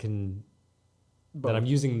I can. That I'm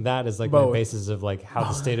using that as like my Both. basis of like how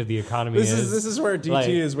the state of the economy This is. is where DT like-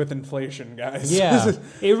 is with inflation, guys. Yeah,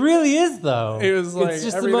 it really is though. It was like, it's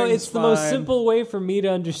just everything's it's the most fine. simple way for me to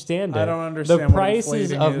understand it. I don't understand The what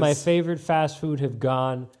prices inflating of my is. favorite fast food have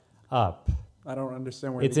gone up. I don't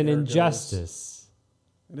understand where It's the an air goes. injustice.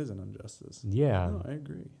 It is an injustice. Yeah. No, I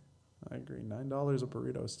agree. $9 a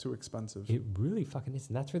burrito is too expensive. It really fucking is.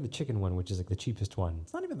 And that's for the chicken one, which is like the cheapest one.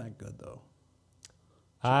 It's not even that good though.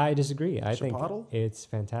 I disagree. I think Chipotle? it's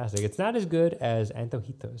fantastic. It's not as good as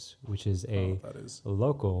Antojitos, which is a That is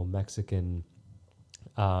local Mexican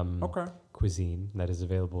okay. cuisine that is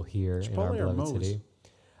available here in our Chipotle or beloved Moe's? city.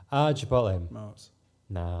 Chipotle. Moe's.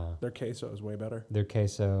 Nah. Their queso is way better. Their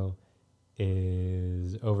queso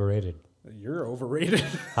is overrated. You're overrated.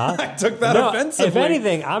 Huh? I took that No, offensively. if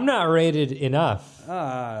anything, I'm not rated enough.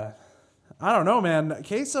 I don't know, man. The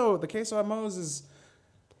queso at Moe's is.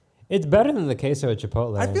 It's better than the queso at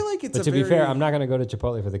Chipotle. I feel like it's But a to be fair, very- I'm not going to go to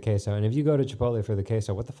Chipotle for the queso. And if you go to Chipotle for the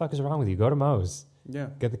queso, what the fuck is wrong with you? Go to Moe's. Yeah.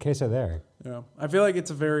 Get the queso there. Yeah. I feel like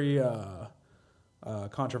it's a very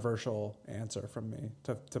controversial answer from me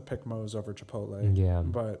to pick Moe's over Chipotle. Yeah.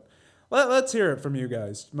 But let's hear it from you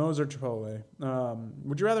guys. Moe's or Chipotle?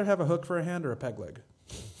 Would you rather have a hook for a hand or a peg leg?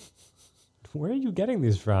 Where are you getting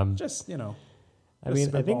these from? Just, I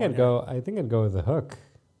mean, I think I'd go with the hook.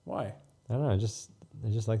 Why? I don't know. I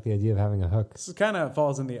just like the idea of having a hook. This kind of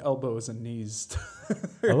falls in the elbows and knees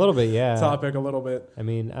A little bit, yeah. topic a little bit. I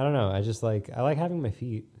mean, I don't know. I like having my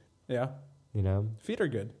feet, Yeah. you know? Feet are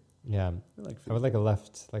good. Yeah. I like feet. I would like a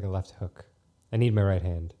left hook. I need my right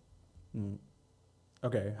hand.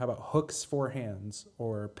 Okay, how about hooks for hands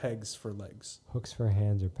or pegs for legs? Hooks for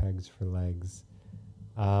hands or pegs for legs.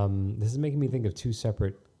 This is making me think of two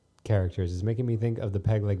separate characters. It's making me think of the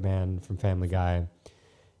peg leg man from Family Guy.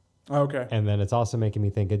 Okay. And then it's also making me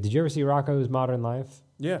think, did you ever see Rocko's Modern Life?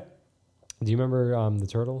 Yeah, Do you remember the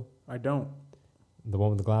turtle? I don't. The one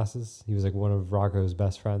with the glasses? He was like one of Rocco's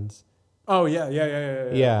best friends. Oh, yeah.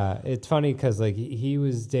 Yeah, it's funny because like he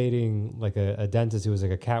was dating like a dentist who was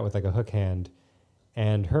like a cat with like a hook hand,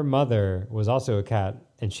 and her mother was also a cat,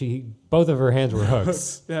 and both of her hands were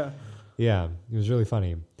hooks. Yeah. Yeah, it was really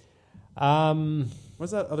funny.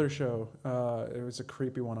 What's that other show? It was a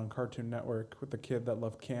creepy one on Cartoon Network with the kid that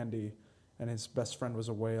loved candy, and his best friend was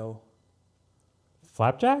a whale.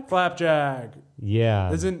 Flapjack? Flapjack.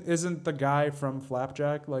 Yeah. Isn't the guy from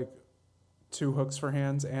Flapjack like two hooks for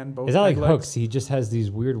hands and both? Is that like peg legs? hooks? He just has these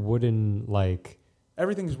weird wooden like.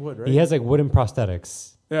 Everything's wood, right? He has like wooden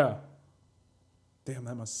prosthetics. Yeah. Damn,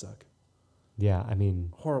 that must suck. Yeah, I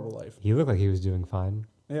mean, Horrible life. he looked like he was doing fine.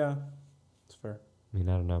 Yeah, it's fair. I mean,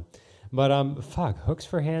 I don't know. But fuck, hooks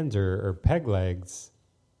for hands or peg legs.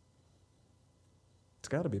 It's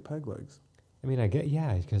got to be peg legs. I mean,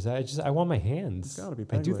 because I want my hands. It's gotta be I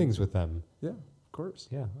peg do legs. things with them. Yeah, of course.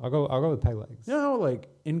 Yeah, I'll go with peg legs. You know how like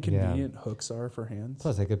inconvenient hooks are for hands?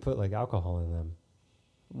 Plus, I could put like alcohol in them.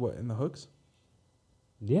 What, in the hooks?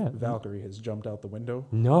 Yeah. Valkyrie has jumped out the window.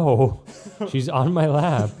 No, she's on my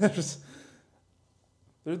lap.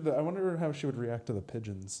 I wonder how she would react to the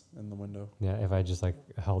pigeons in the window. Yeah, if I just like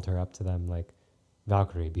held her up to them, like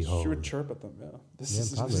Valkyrie, behold. She would chirp at them. Yeah, this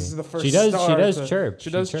is the first. She does. star She does to- chirp.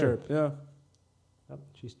 She does chirp. Yeah. Oh,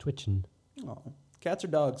 she's twitching. Oh. Cats or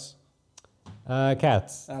dogs?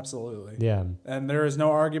 Cats. Absolutely. Yeah. And there is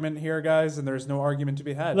no argument here, guys, and there is no argument to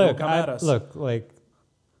be had. Don't come at us. Look, like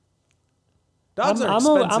dogs are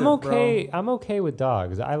expensive, I'm okay. bro. I'm okay with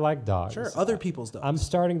dogs. I like dogs. Sure, other people's dogs. I'm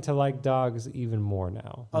starting to like dogs even more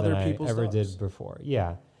now Other than people's I ever dogs. did before.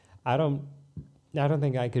 Yeah, I don't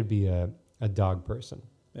think I could be a dog person.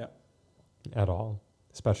 Yeah. At all,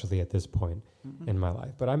 especially at this point in my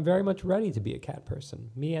life. But I'm very much ready to be a cat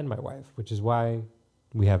person. Me and my wife, which is why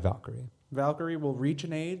we have Valkyrie. Valkyrie will reach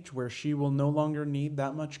an age where she will no longer need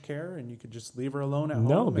that much care, and you could just leave her alone at home.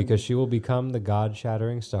 No, because she will become the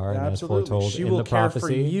God-shattering star, and as foretold she in will the care prophecy,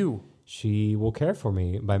 for you. she will care for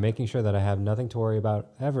me by making sure that I have nothing to worry about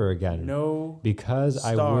ever again. No, because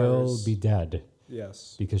stars. I will be dead.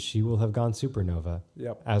 Yes. Because she will have gone supernova.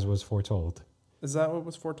 Yep. As was foretold. Is that what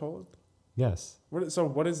was foretold? Yes. So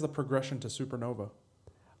what is the progression to supernova?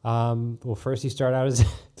 Well, first you start out as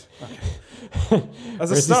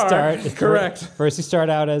as a star. Correct. First you start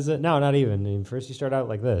out as not even. I mean, first you start out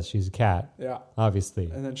like this. She's a cat. Yeah.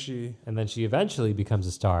 Obviously. And then she eventually becomes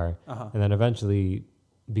a star. And then eventually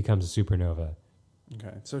becomes a supernova.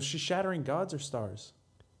 Okay. So she's shattering gods or stars?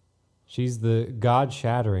 She's the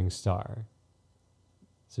God-shattering star.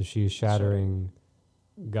 So she is shattering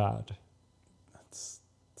God. That's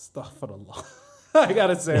stuff of the law. I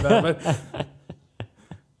gotta say that, but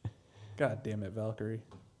God damn it, Valkyrie.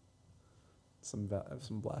 Some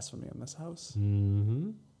blasphemy in this house.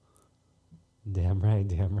 Mm-hmm. Damn right.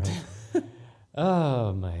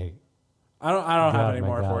 Oh my! I don't have any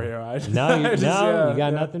more for you. You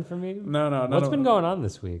got nothing for me. No. What's been going on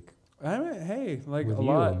this week? I mean, hey, like with a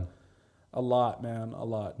lot, man, a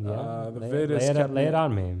lot. Yeah, Lay it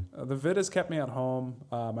on me. The vid has kept me at home.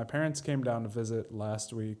 My parents came down to visit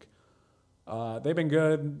last week. They've been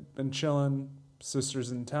good, been chilling.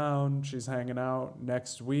 Sister's in town. She's hanging out.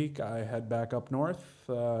 Next week, I head back up north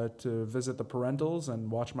to visit the parentals and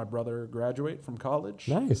watch my brother graduate from college.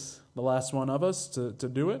 Nice. The last one of us to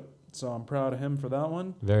do it. So I'm proud of him for that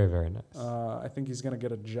one. Very, very nice. I think he's going to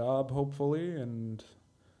get a job, hopefully, and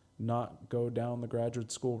not go down the graduate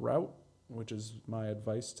school route, which is my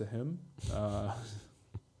advice to him.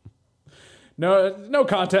 No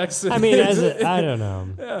context. I mean, I don't know.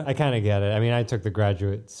 Yeah. I kind of get it. I mean, I took the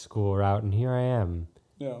graduate school route, and here I am.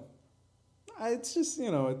 Yeah. It's just,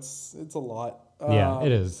 it's a lot. Yeah,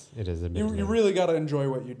 it is. It is. You really got to enjoy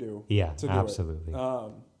what you do. Yeah, to do absolutely.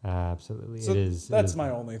 Absolutely. So it is. That's my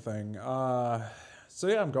only thing. So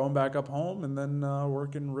yeah, I'm going back up home and then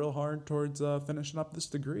working real hard towards finishing up this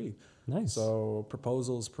degree. Nice. So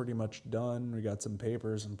proposal's pretty much done. We got some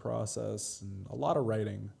papers in process and a lot of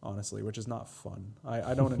writing, honestly, which is not fun.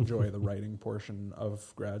 I don't enjoy the writing portion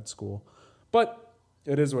of grad school, but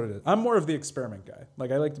it is what it is. I'm more of the experiment guy.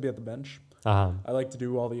 Like, I like to be at the bench. I like to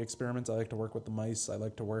do all the experiments. I like to work with the mice. I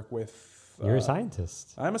like to work with... You're a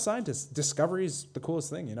scientist. I'm a scientist. Discovery's the coolest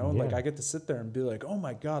thing, Yeah. Like, I get to sit there and be like, oh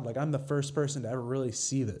my God, like, I'm the first person to ever really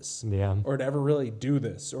see this. Yeah. Or to ever really do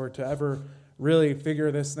this. Or to ever really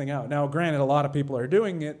figure this thing out. Now, granted, a lot of people are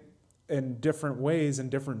doing it in different ways and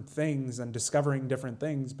different things and discovering different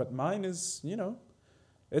things. But mine is,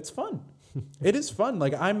 it's fun. It is fun.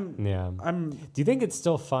 Like, Do you think it's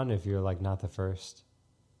still fun if you're, like, not the first?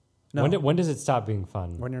 No. When does it stop being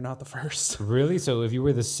fun? When you're not the first. Really? So if you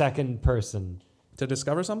were the second person to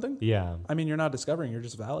discover something? Yeah. I mean, you're not discovering, you're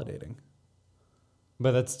just validating.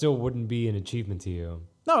 But that still wouldn't be an achievement to you.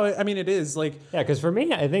 No, I mean, it is. Like, yeah, because for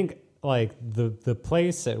me, I think, like, the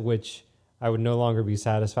place at which I would no longer be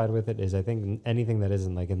satisfied with it is, I think, anything that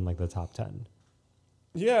isn't, like, in, like, the top 10.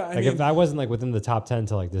 Yeah, I mean, if I wasn't, like, within the top 10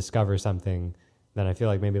 to, like, discover something... Then I feel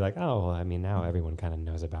like maybe like, oh, well, I mean, now everyone kind of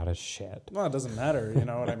knows about us. Shit. Well, it doesn't matter. You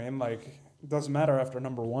know what I mean? Like, it doesn't matter after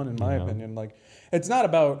number one, in my opinion. Like, it's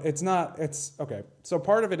okay. So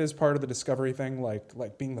part of it is part of the discovery thing,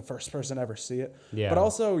 like being the first person to ever see it. Yeah. But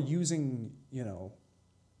also using,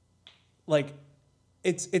 like,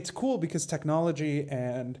 it's cool because technology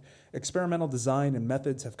and experimental design and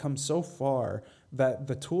methods have come so far that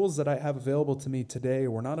the tools that I have available to me today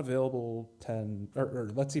were not available 10 or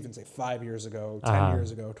let's even say 5 years ago, 10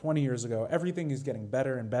 years ago, 20 years ago. Everything is getting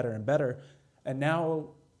better and better and better. And now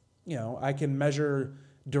I can measure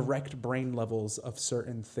direct brain levels of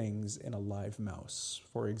certain things in a live mouse,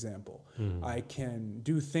 for example. I can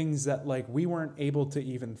do things that like we weren't able to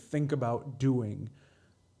even think about doing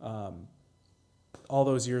all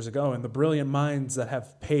those years ago. And the brilliant minds that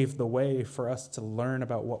have paved the way for us to learn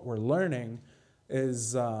about what we're learning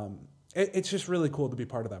is it's just really cool to be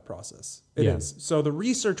part of that process. It is. So the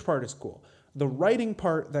research part is cool. The writing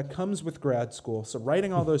part that comes with grad school, so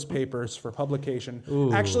writing all those papers for publication,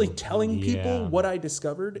 actually telling people what I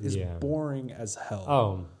discovered is boring as hell.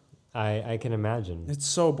 Oh, I can imagine. It's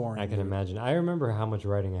so boring. I can imagine. I remember how much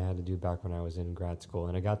writing I had to do back when I was in grad school,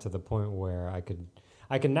 and it got to the point where I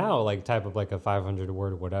can now like type up like a 500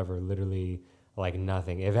 word whatever, literally like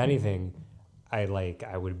nothing. If anything,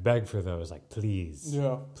 I would beg for those, like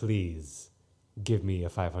please give me a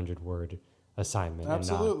 500 word assignment.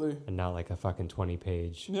 Absolutely. And not like a fucking 20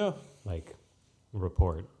 page like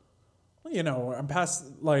report. I'm past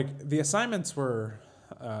like the assignments were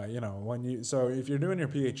so if you're doing your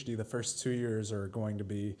PhD, the first 2 years are going to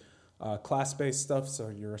be class-based stuff, so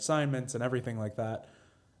your assignments and everything like that.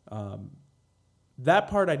 That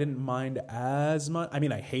part I didn't mind as much. I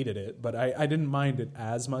mean, I hated it, but I didn't mind it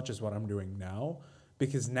as much as what I'm doing now,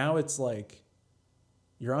 because now it's like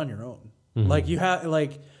you're on your own. Like you have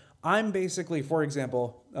I'm basically, for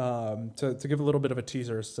example, to give a little bit of a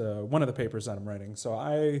teaser as to one of the papers that I'm writing. So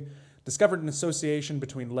I discovered an association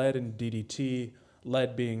between lead and DDT,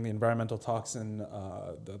 lead being the environmental toxin,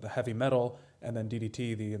 the heavy metal, and then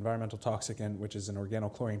DDT, the environmental toxicant, which is an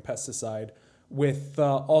organochlorine pesticide, with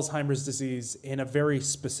Alzheimer's disease in a very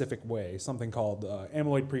specific way, something called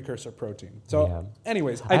amyloid precursor protein. So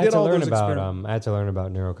anyways, I did all those experiments. I had to learn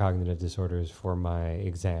about neurocognitive disorders for my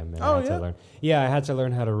exam. And I had to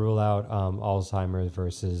learn how to rule out Alzheimer's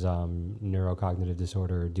versus neurocognitive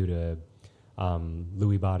disorder due to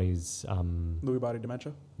Lewy bodies. Lewy body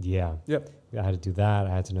dementia? Yeah. Yep. I had to do that. I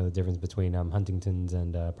had to know the difference between Huntington's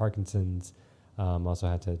and Parkinson's. Also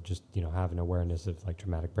had to just, have an awareness of like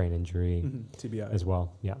traumatic brain injury, TBI as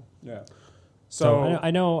well. Yeah. Yeah. So I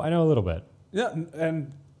know a little bit. Yeah.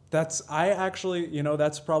 And that's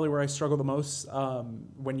probably where I struggle the most.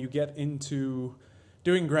 When you get into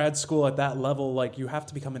doing grad school at that level, like you have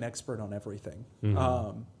to become an expert on everything.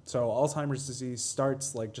 So Alzheimer's disease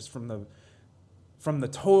starts like just from the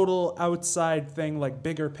total outside thing, like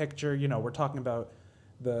bigger picture, we're talking about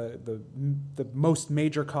the most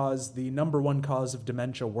major cause, the number one cause of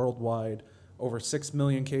dementia worldwide, over 6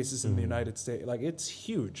 million cases in the United States. Like it's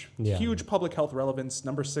huge, huge public health relevance.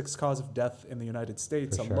 Number 6 cause of death in the United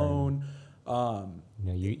States alone.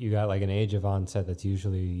 You got like an age of onset that's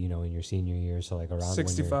usually in your senior year, so like around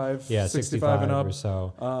 65, 65 and up or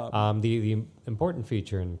so. The important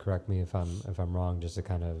feature, and correct me if I'm wrong, just to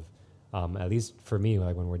kind of at least for me,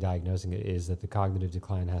 like when we're diagnosing it, is that the cognitive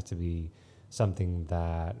decline has to be something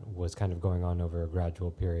that was kind of going on over a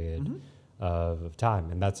gradual period of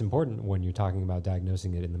time. And that's important when you're talking about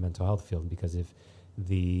diagnosing it in the mental health field, because if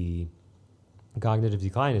the cognitive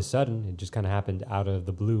decline is sudden, it just kind of happened out of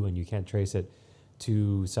the blue and you can't trace it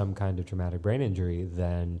to some kind of traumatic brain injury,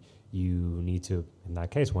 then you need to, in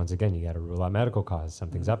that case, once again, you got to rule out medical cause.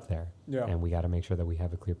 Something's up there. Yeah. And we got to make sure that we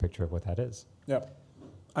have a clear picture of what that is. Yeah.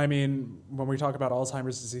 I mean, when we talk about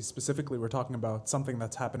Alzheimer's disease specifically, we're talking about something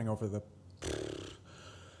that's happening over the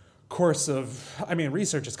course of,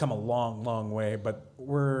 research has come a long, long way, but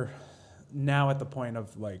we're now at the point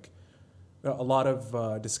of like, a lot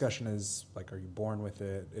of discussion is like, are you born with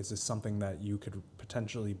it? Is this something that you could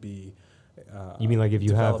potentially be? You mean like if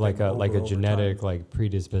you have like a genetic like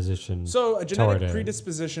predisposition? So a genetic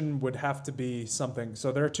predisposition would have to be something.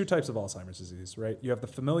 So there are 2 types of Alzheimer's disease, right? You have the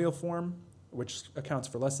familial form, which accounts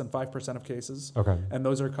for less than 5% of cases. Okay. And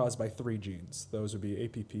those are caused by 3 genes. Those would be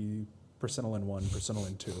APP, Persinolone 1,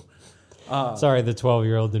 Persinolone 2. Sorry, the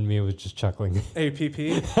 12-year-old in me was just chuckling.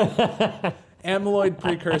 APP, amyloid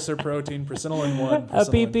precursor protein, Persinolone 1,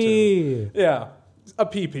 Persinolone 2. Yeah, a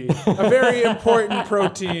PP, a very important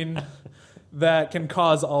protein that can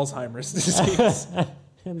cause Alzheimer's disease.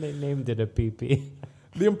 And they named it a PP.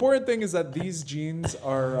 The important thing is that these genes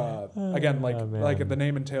are, again, like the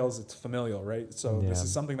name entails, it's familial, right? So this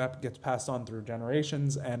is something that gets passed on through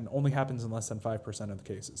generations and only happens in less than 5% of the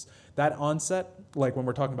cases. That onset, like when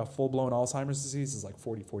we're talking about full-blown Alzheimer's disease, is like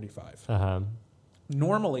 40, 45.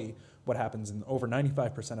 Normally, what happens in over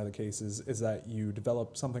 95% of the cases is that you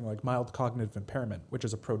develop something like mild cognitive impairment, which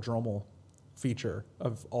is a prodromal feature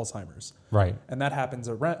of Alzheimer's. Right. And that happens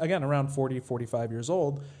around 40, 45 years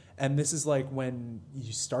old. And this is like when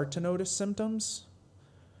you start to notice symptoms,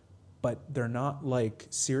 but they're not like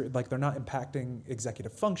they're not impacting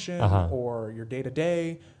executive function or your day to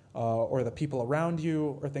day. or the people around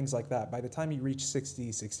you or things like that. By the time you reach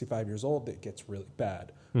 60, 65 years old, it gets really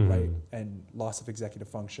bad, right? And loss of executive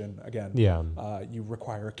function, again, you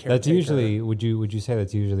require a caretaker. That's usually, would you say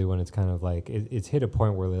that's usually when it's kind of like, it's hit a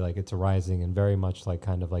point where like it's rising and very much like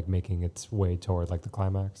kind of like making its way toward like the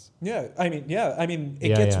climax? It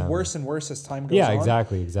gets worse and worse as time goes on. Yeah,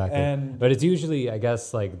 exactly. But it's usually, I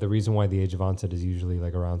guess, like the reason why the age of onset is usually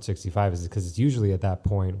like around 65 is because it's usually at that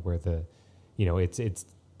point where the,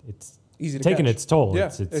 it's easy to taking catch. its toll.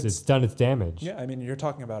 Yeah, it's done its damage. Yeah, I mean, you're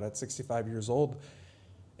talking about at 65 years old,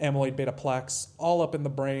 amyloid beta plaques all up in the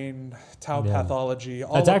brain, tau pathology.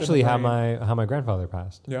 All That's up actually in the how my grandfather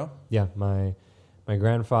passed. Yeah. Yeah, my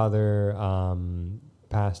grandfather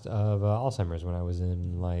passed of Alzheimer's when I was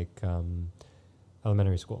in like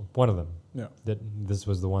elementary school. One of them. Yeah. This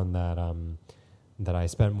was the one that I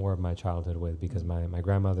spent more of my childhood with because my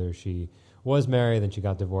grandmother, she was married, then she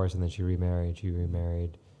got divorced, and then she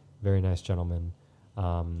remarried. Very nice gentleman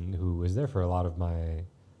who was there for a lot of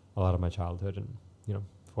my childhood, and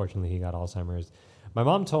fortunately he got Alzheimer's. My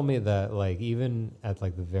mom told me that like even at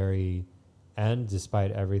like the very end,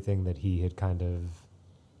 despite everything that he had kind of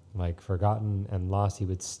like forgotten and lost, he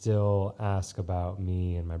would still ask about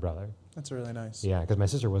me and my brother. That's really nice. Yeah, because my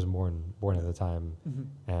sister wasn't born at the time,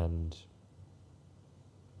 and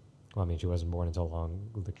well, I mean, she wasn't born until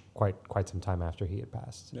quite some time after he had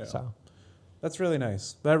passed. Yeah. So that's really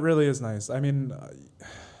nice. That really is nice. I mean,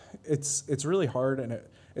 it's really hard, and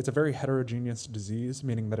it's a very heterogeneous disease,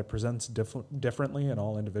 meaning that it presents differently in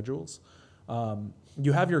all individuals.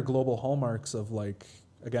 You have your global hallmarks of like,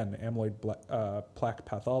 again, amyloid plaque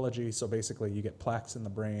pathology. So basically you get plaques in the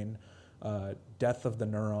brain, death of the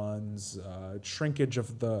neurons, shrinkage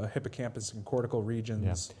of the hippocampus and cortical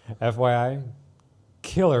regions. Yeah. FYI,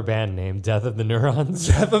 killer band name, Death of the Neurons.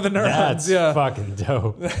 Death of the Neurons, That's fucking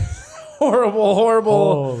dope. horrible.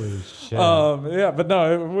 Holy shit. But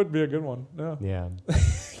no, it would be a good one. Yeah.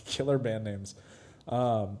 Killer band names.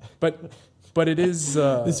 But it is...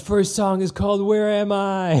 this first song is called Where Am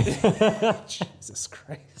I? Jesus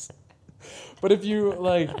Christ. But if you,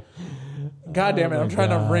 like... God damn it, I'm trying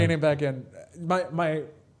to rein it back in. My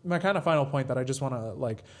kind of final point that I just want to,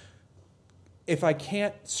 like... If I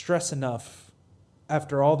can't stress enough,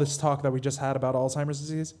 after all this talk that we just had about Alzheimer's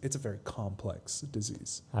disease, it's a very complex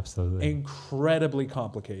disease. Absolutely. Incredibly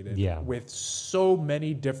complicated. Yeah. With so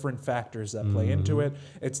many different factors that play into it.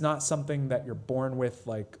 It's not something that you're born with,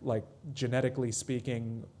 like genetically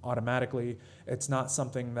speaking, automatically. It's not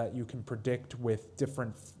something that you can predict with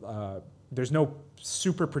different... there's no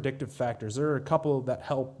super predictive factors. There are a couple that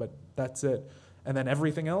help, but that's it. And then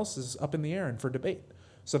everything else is up in the air and for debate.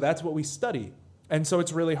 So that's what we study. And so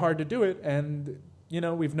it's really hard to do it. And...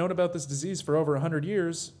 we've known about this disease for over 100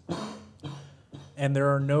 years, and there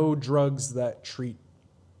are no drugs that treat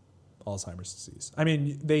Alzheimer's disease. I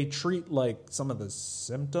mean, they treat like some of the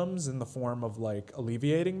symptoms in the form of like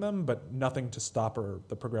alleviating them, but nothing to stop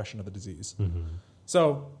the progression of the disease.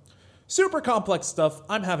 So, super complex stuff.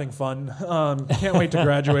 I'm having fun. Can't wait to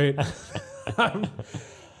graduate.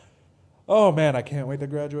 Oh man, I can't wait to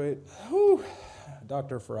graduate. Whew.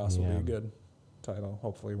 Doctor for us will be a good title,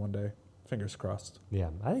 hopefully one day. Fingers crossed. Yeah,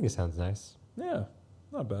 I think it sounds nice. Yeah,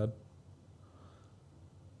 not bad.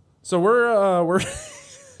 So we're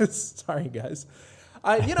sorry guys.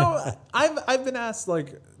 I've been asked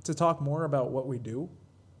like to talk more about what we do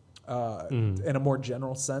in a more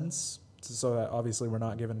general sense, so that obviously we're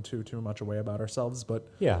not giving too much away about ourselves, but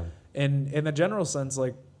in the general sense,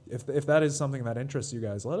 like if that is something that interests you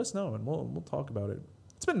guys, let us know and we'll talk about it.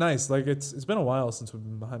 It's been nice. Like it's been a while since we've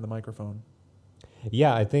been behind the microphone.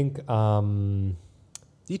 Yeah, I think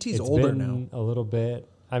DT's older now. A little bit.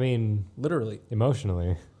 I mean, literally,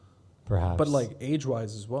 emotionally, perhaps, but like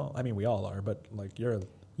age-wise as well. I mean, we all are, but like you're.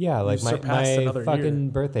 Yeah, like my fucking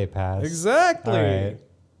year. Birthday passed. Exactly.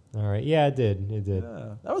 All right. Yeah, it did. Yeah,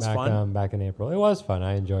 that was fun. Back in April, it was fun.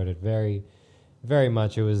 I enjoyed it very, very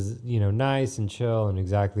much. It was nice and chill and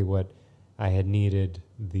exactly what I had needed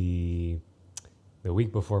the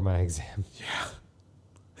week before my exam.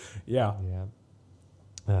 Yeah.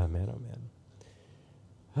 Oh, man.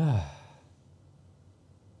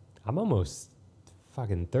 I'm almost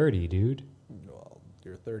fucking 30, dude. Well,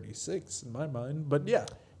 you're 36 in my mind, but yeah.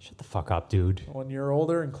 Shut the fuck up, dude. 1 year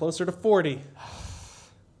older and closer to 40.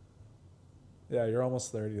 Yeah, you're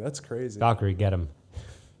almost 30. That's crazy. Valkyrie, get him.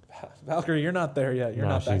 Valkyrie, you're not there yet. You're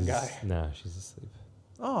not that guy. No, she's asleep.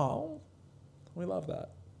 Oh, we love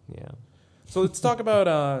that. Yeah. So let's talk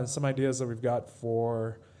about some ideas that we've got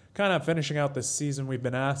for... kind of finishing out this season. We've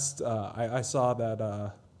been asked, I saw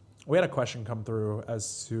that we had a question come through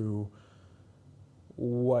as to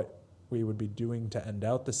what we would be doing to end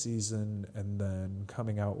out the season and then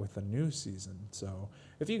coming out with a new season. So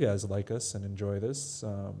if you guys like us and enjoy this,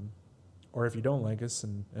 or if you don't like us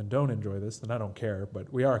and don't enjoy this, then I don't care.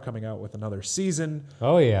 But we are coming out with another season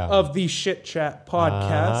of the Shit Chat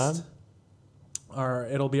podcast.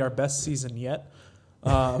 It'll be our best season yet.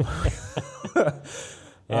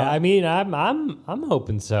 Yeah, I mean, I'm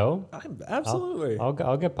hoping so. Absolutely.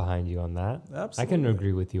 I'll get behind you on that. Absolutely. I can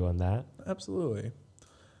agree with you on that. Absolutely.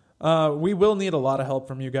 We will need a lot of help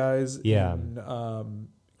from you guys. Yeah. In,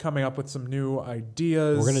 coming up with some new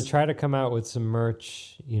ideas. We're going to try to come out with some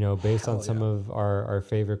merch, based on some of our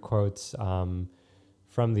favorite quotes from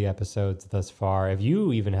the episodes thus far. If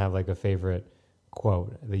you even have like a favorite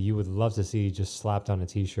quote that you would love to see just slapped on a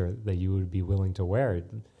t-shirt that you would be willing to wear,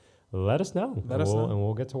 let us know. And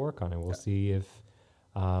we'll get to work on it. We'll see if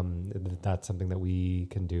that's something that we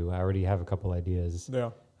can do. I already have a couple ideas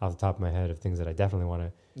off the top of my head of things that I definitely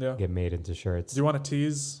want to get made into shirts. Do you want to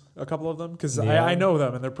tease a couple of them? Because I know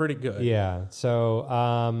them and they're pretty good. Yeah. So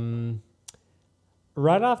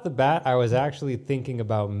right off the bat, I was actually thinking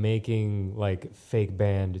about making like fake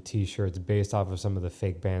band t-shirts based off of some of the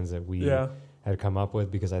fake bands that we had come up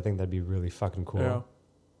with, because I think that'd be really fucking cool. Yeah.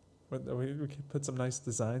 We can put some nice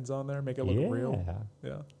designs on there, make it look real.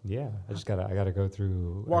 Yeah. I gotta go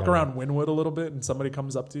through. Walk around Wynwood a little bit, and somebody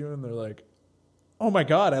comes up to you and they're like, "Oh my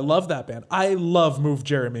God, I love that band. I love Move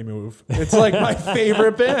Jeremy Move. It's like my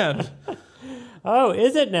favorite band." Oh,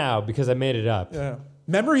 is it now? Because I made it up. Yeah.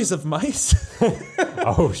 Memories of Mice.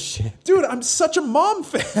 Oh shit, dude! I'm such a Mom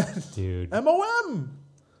fan. Dude. MOM.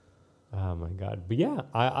 Oh my God. But yeah,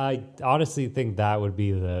 I honestly think that would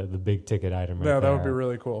be the big ticket item right there. That would be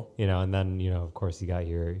really cool. And then, of course you got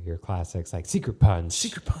your classics like Secret Punch.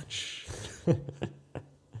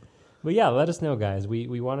 But yeah, let us know, guys.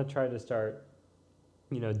 We want to try to start,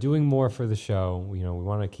 doing more for the show. We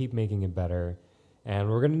want to keep making it better. And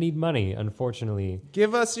we're going to need money, unfortunately.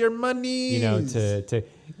 Give us your money. To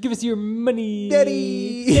give us your money.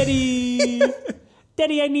 Daddy.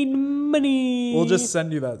 Daddy, I need money. We'll just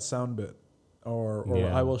send you that sound bit, or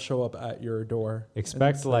I will show up at your door.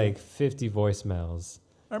 Expect like 50 voicemails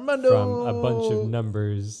Armando from a bunch of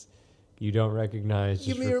numbers you don't recognize,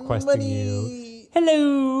 just requesting you.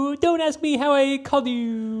 Hello, don't ask me how I called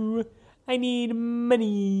you. I need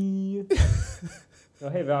money. Oh,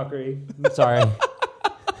 hey, Valkyrie. I'm sorry.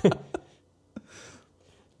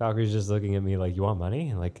 Valkyrie's just looking at me like, you want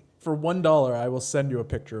money? Like, for $1, I will send you a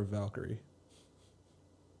picture of Valkyrie.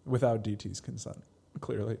 Without DT's consent,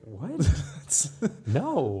 clearly. What?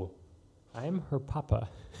 No. I'm her papa.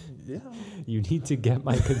 Yeah. You need to get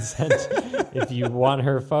my consent if you want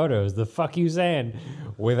her photos. The fuck you saying?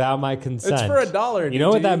 Without my consent. It's for $1. You know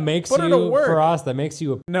what that makes you for us? That makes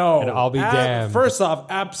you no. And I'll be damned. First off,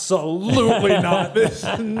 absolutely not. There's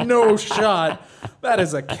no shot. That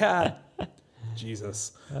is a cat.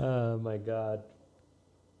 Jesus. Oh my God.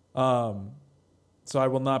 So I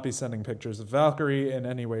will not be sending pictures of Valkyrie in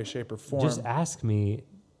any way, shape, or form. Just ask me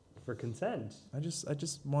for consent. I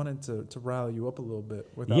just wanted to rile you up a little bit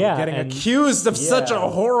without getting accused of such a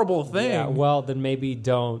horrible thing. Yeah, well, then maybe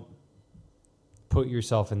don't put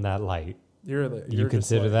yourself in that light. You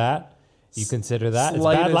consider that? You consider that? It's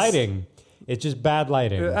bad lighting. It's just bad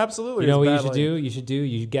lighting. Absolutely. You know what you should do?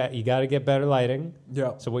 You got to get better lighting.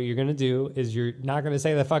 Yeah. So what you're going to do is you're not going to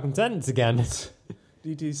say that fucking sentence again.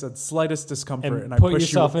 DT said slightest discomfort, and I put push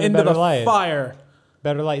yourself you in into the light. fire.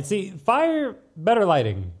 Better light. See, fire, better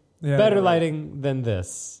lighting. Yeah, better lighting than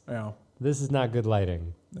this. Yeah. This is not good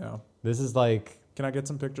lighting. Yeah. This is like... Can I get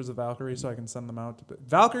some pictures of Valkyrie so I can send them out?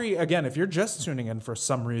 Valkyrie, again, if you're just tuning in for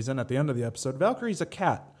some reason at the end of the episode, Valkyrie's a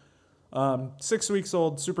cat. 6 weeks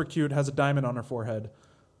old, super cute, has a diamond on her forehead.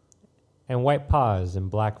 And white paws and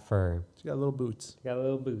black fur. She got little boots.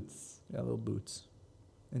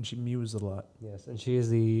 And she mews a lot. Yes, and she is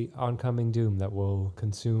the oncoming doom that will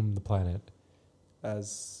consume the planet.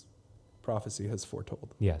 As prophecy has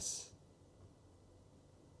foretold. Yes.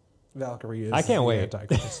 Valkyrie is I can't wait.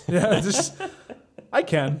 Antichrist. I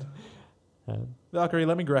can. Valkyrie,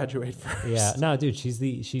 let me graduate first. Yeah, no, dude, she's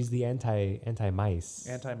the anti-mice.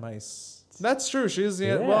 Anti-mice. That's true. She is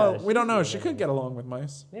the we don't know. She could get along with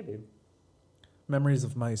mice. Maybe. Memories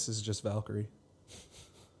of Mice is just Valkyrie.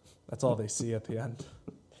 That's all they see at the end.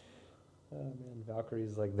 Oh man,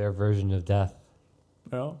 Valkyrie's like their version of death.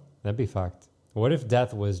 No? That'd be fucked. What if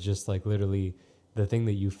death was just like literally the thing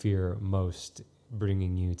that you fear most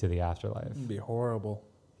bringing you to the afterlife? It'd be horrible.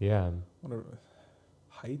 Yeah.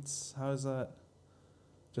 Heights? How is that?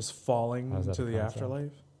 Just falling to the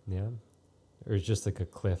afterlife? Yeah. Or just like a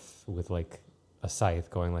cliff with like a scythe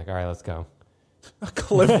going like, all right, let's go. A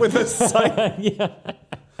cliff with a scythe? Yeah.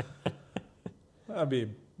 That'd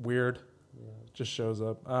be weird. Yeah. Just shows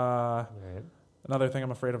up. Right. Another thing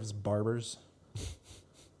I'm afraid of is barbers.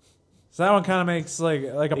 So that one kind of makes like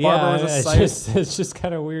a barber with a scythe. It's just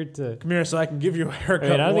kind of weird to Come here so I can give you a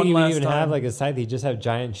haircut. I don't one think you last even time. have like a scythe. You just have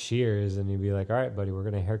giant shears, and you'd be like, "All right, buddy, we're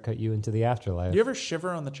gonna haircut you into the afterlife." Do you ever shiver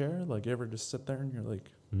on the chair? Like you ever just sit there and you're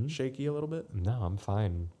like Hmm? shaky a little bit? No, I'm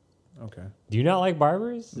fine. Okay. Do you not like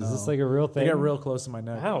barbers? No. Is this like a real thing? They get real close to my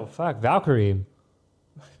neck. Oh fuck, Valkyrie.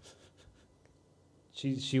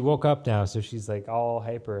 She woke up now, so she's like all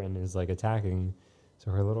hyper and is like attacking. So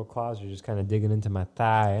her little claws are just kind of digging into my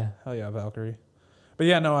thigh. Hell yeah, Valkyrie. But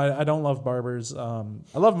yeah, no, I don't love barbers. I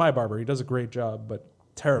love my barber. He does a great job, but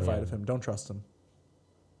terrified of him. Don't trust him.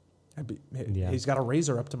 He's got a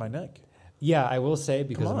razor up to my neck. Yeah, I will say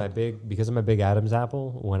because of my big Adam's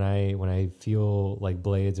apple, when I feel like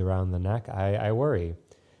blades around the neck, I worry.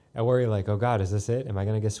 I worry like, oh God, is this it? Am I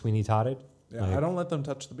gonna get Sweeney Todded? Yeah, like, I don't let them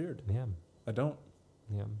touch the beard. Yeah, I don't.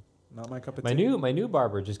 yeah. Not my cup of tea. My new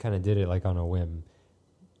barber just kind of did it like on a whim,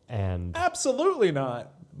 and Absolutely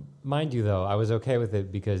not. mind you though, I was okay with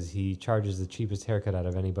it because he charges the cheapest haircut out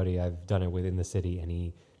of anybody I've done it with in the city, and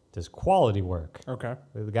he does quality work. Okay.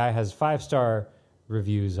 The guy has 5-star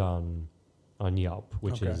reviews on Yelp,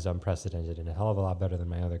 which Okay. is unprecedented and a hell of a lot better than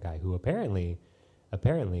my other guy, who apparently,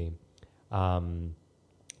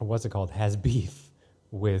 what's it called, has beef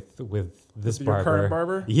with this With your barber. current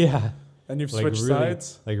barber? Yeah, And you've like switched really,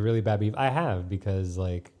 sides? like really bad beef. I have because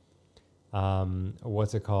like,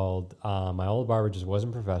 what's it called? My old barber just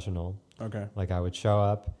wasn't professional. Okay. Like I would show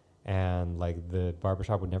up and like the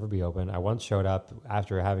barbershop would never be open. I once showed up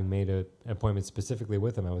after having made an appointment specifically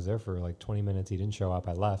with him. I was there for like 20 minutes. He didn't show up.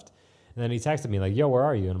 I left. And then he texted me like, yo, where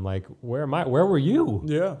are you? And I'm like, where am I? Where were you?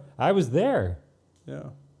 Yeah. I was there. Yeah.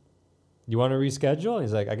 You want to reschedule? And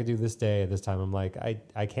he's like, I could do this day at this time. I'm like,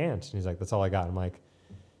 I can't. And he's like, that's all I got. I'm like,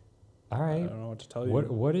 all I right. don't know what to tell you.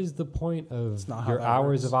 What is the point of It's not how your that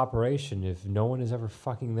hours works. of operation if no one is ever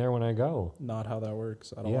fucking there when I go? Not how that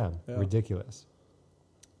works at all. Yeah, Yeah. ridiculous.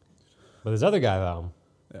 But this other guy though,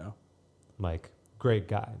 Yeah. like great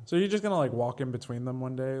guy. So you're just gonna like walk in between them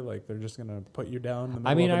one day? Like they're just gonna put you down? In the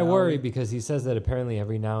middle I mean, of I an worry alley? because he says that apparently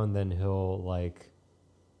every now and then he'll like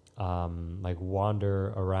wander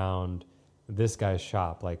around this guy's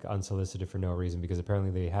shop like unsolicited for no reason because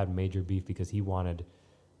apparently they had major beef because he wanted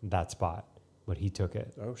that spot, but he took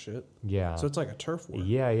it. Oh shit. Yeah. So it's like a turf war.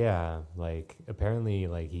 Yeah. Like apparently,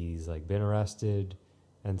 like he's like been arrested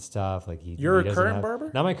and stuff. Like Your he doesn't current have-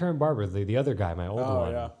 barber? Not my current barber. The other guy, my old Oh,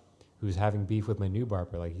 one, yeah. who's having beef with my new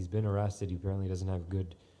barber. Like he's been arrested. He apparently doesn't have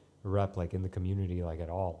good rep like in the community like at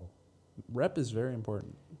all. Rep is very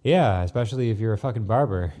important. Yeah, especially if you're a fucking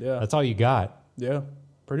barber. Yeah. That's all you got. Yeah.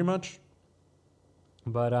 Pretty much.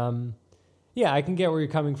 But yeah, I can get where you're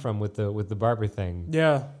coming from with the barber thing.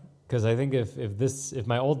 Yeah. Because I think if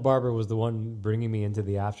my old barber was the one bringing me into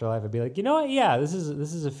the afterlife, I'd be like, you know what? Yeah, this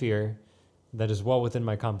is a fear that is well within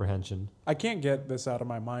my comprehension. I can't get this out of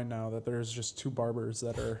my mind now that there's just two barbers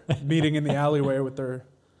that are meeting in the alleyway with their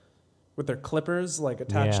clippers like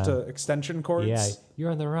attached Yeah. to extension cords. Yeah,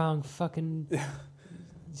 you're on the wrong fucking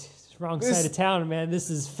wrong side of town, man. This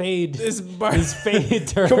is fade. This This fade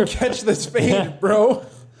turf. Come catch this fade, bro.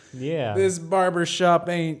 Yeah. This barber shop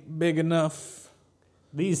ain't big enough.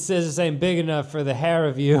 These scissors ain't big enough for the hair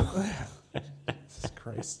of you. Jesus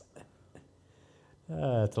Christ.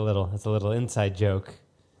 That's a little inside joke.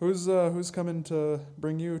 Who's coming to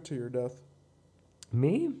bring you to your death?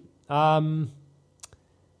 Me? Or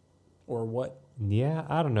what? Yeah,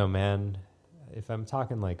 I don't know, man. If I'm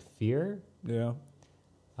talking like fear, Yeah.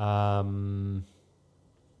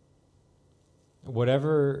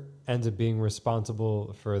 whatever ends up being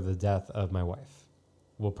responsible for the death of my wife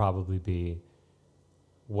will probably be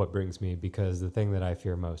what brings me, because the thing that I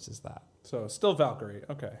fear most is that. So still Valkyrie.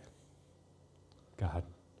 Okay. God.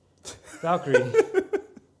 Valkyrie.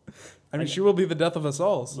 I mean, she will be the death of us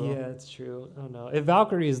all. So Yeah, it's true. Oh no. If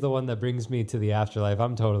Valkyrie is the one that brings me to the afterlife,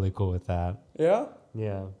 I'm totally cool with that. Yeah.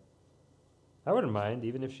 Yeah. I wouldn't mind,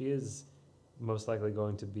 even if she is most likely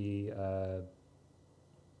going to be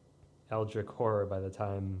Eldritch horror by the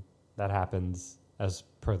time that happens, as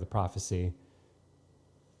per the prophecy.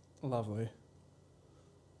 Lovely.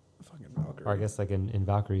 Fucking Valkyrie. Or I guess like in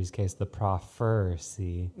Valkyrie's case, the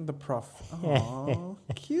prophecy. The Aw,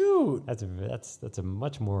 cute. That's a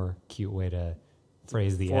much more cute way to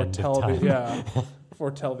phrase the end of Foretell time.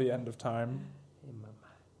 foretell the end of time. Hey, mama.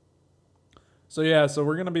 So yeah, so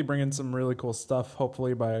we're gonna be bringing some really cool stuff.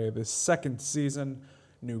 Hopefully by the second season,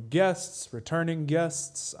 new guests, returning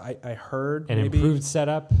guests. I heard An maybe improved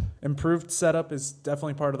setup. improved setup is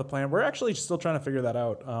definitely part of the plan. We're actually still trying to figure that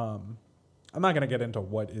out. I'm not going to get into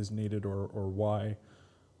what is needed or why.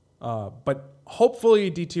 But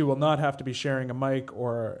hopefully DT will not have to be sharing a mic,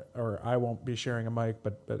 or I won't be sharing a mic,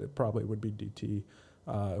 but it probably would be DT.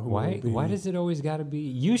 Why does it always got to be?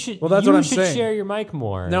 You should. Well, that's what I'm saying. Share your mic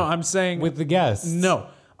more. No, I'm saying with the guests. No,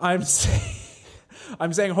 I'm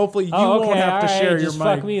saying hopefully you won't have to share your mic.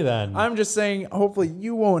 Fuck me then. I'm just saying hopefully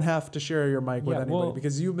you won't have to share your mic with anybody,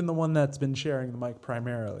 because you've been the one that's been sharing the mic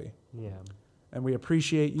primarily. Yeah. And we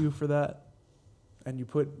appreciate you for that. And you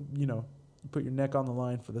put your neck on the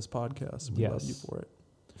line for this podcast. We love you for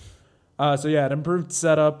it. So yeah, an improved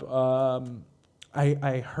setup.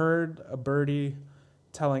 I heard a birdie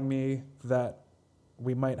telling me that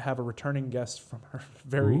we might have a returning guest from our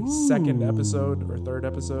very second episode or third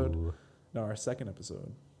episode. No, our second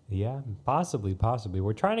episode. Yeah, possibly.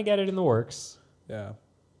 We're trying to get it in the works. Yeah.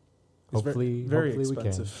 Hopefully, very hopefully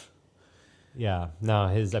expensive. We can. Yeah. No,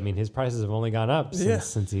 his prices have only gone up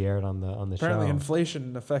since he aired on the show. Apparently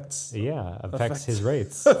inflation affects his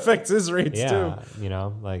rates. Affects his rates too. You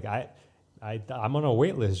know, like I'm on a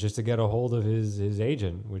wait list just to get a hold of his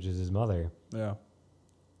agent, which is his mother. Yeah.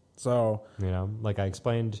 So, you know, like I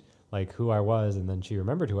explained like who I was, and then she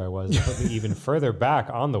remembered who I was and put me even further back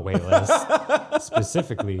on the wait list,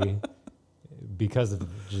 specifically because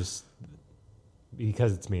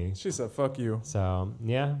it's me. She said, "Fuck you." So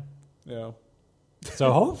yeah. Yeah.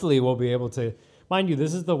 So hopefully we'll be able to, mind you,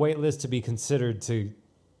 this is the wait list to be considered to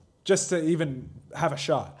just to even have a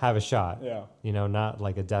shot. Yeah. You know, not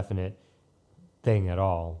like a definite thing at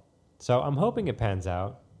all. So I'm hoping it pans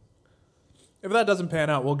out. If that doesn't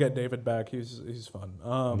pan out, we'll get David back. He's fun.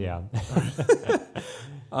 Yeah.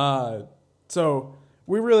 So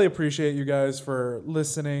we really appreciate you guys for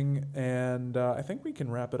listening, and I think we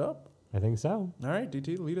can wrap it up. I think so. All right,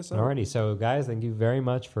 DT, lead us out. Alrighty, so guys, thank you very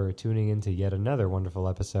much for tuning in to yet another wonderful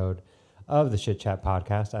episode of the Shit Chat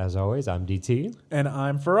Podcast. As always, I'm DT. And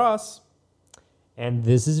I'm for us. And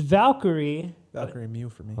this is Valkyrie. Valkyrie Mew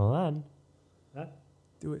for me. Hold on.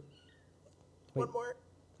 Do it. Wait.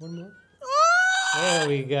 One more. There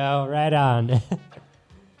we go. Right on.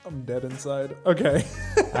 I'm dead inside. Okay.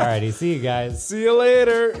 Alrighty, see you guys. See you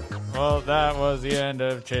later. Well, that was the end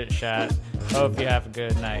of Chit Chat. Hope you have a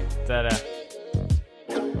good night. Ta-da.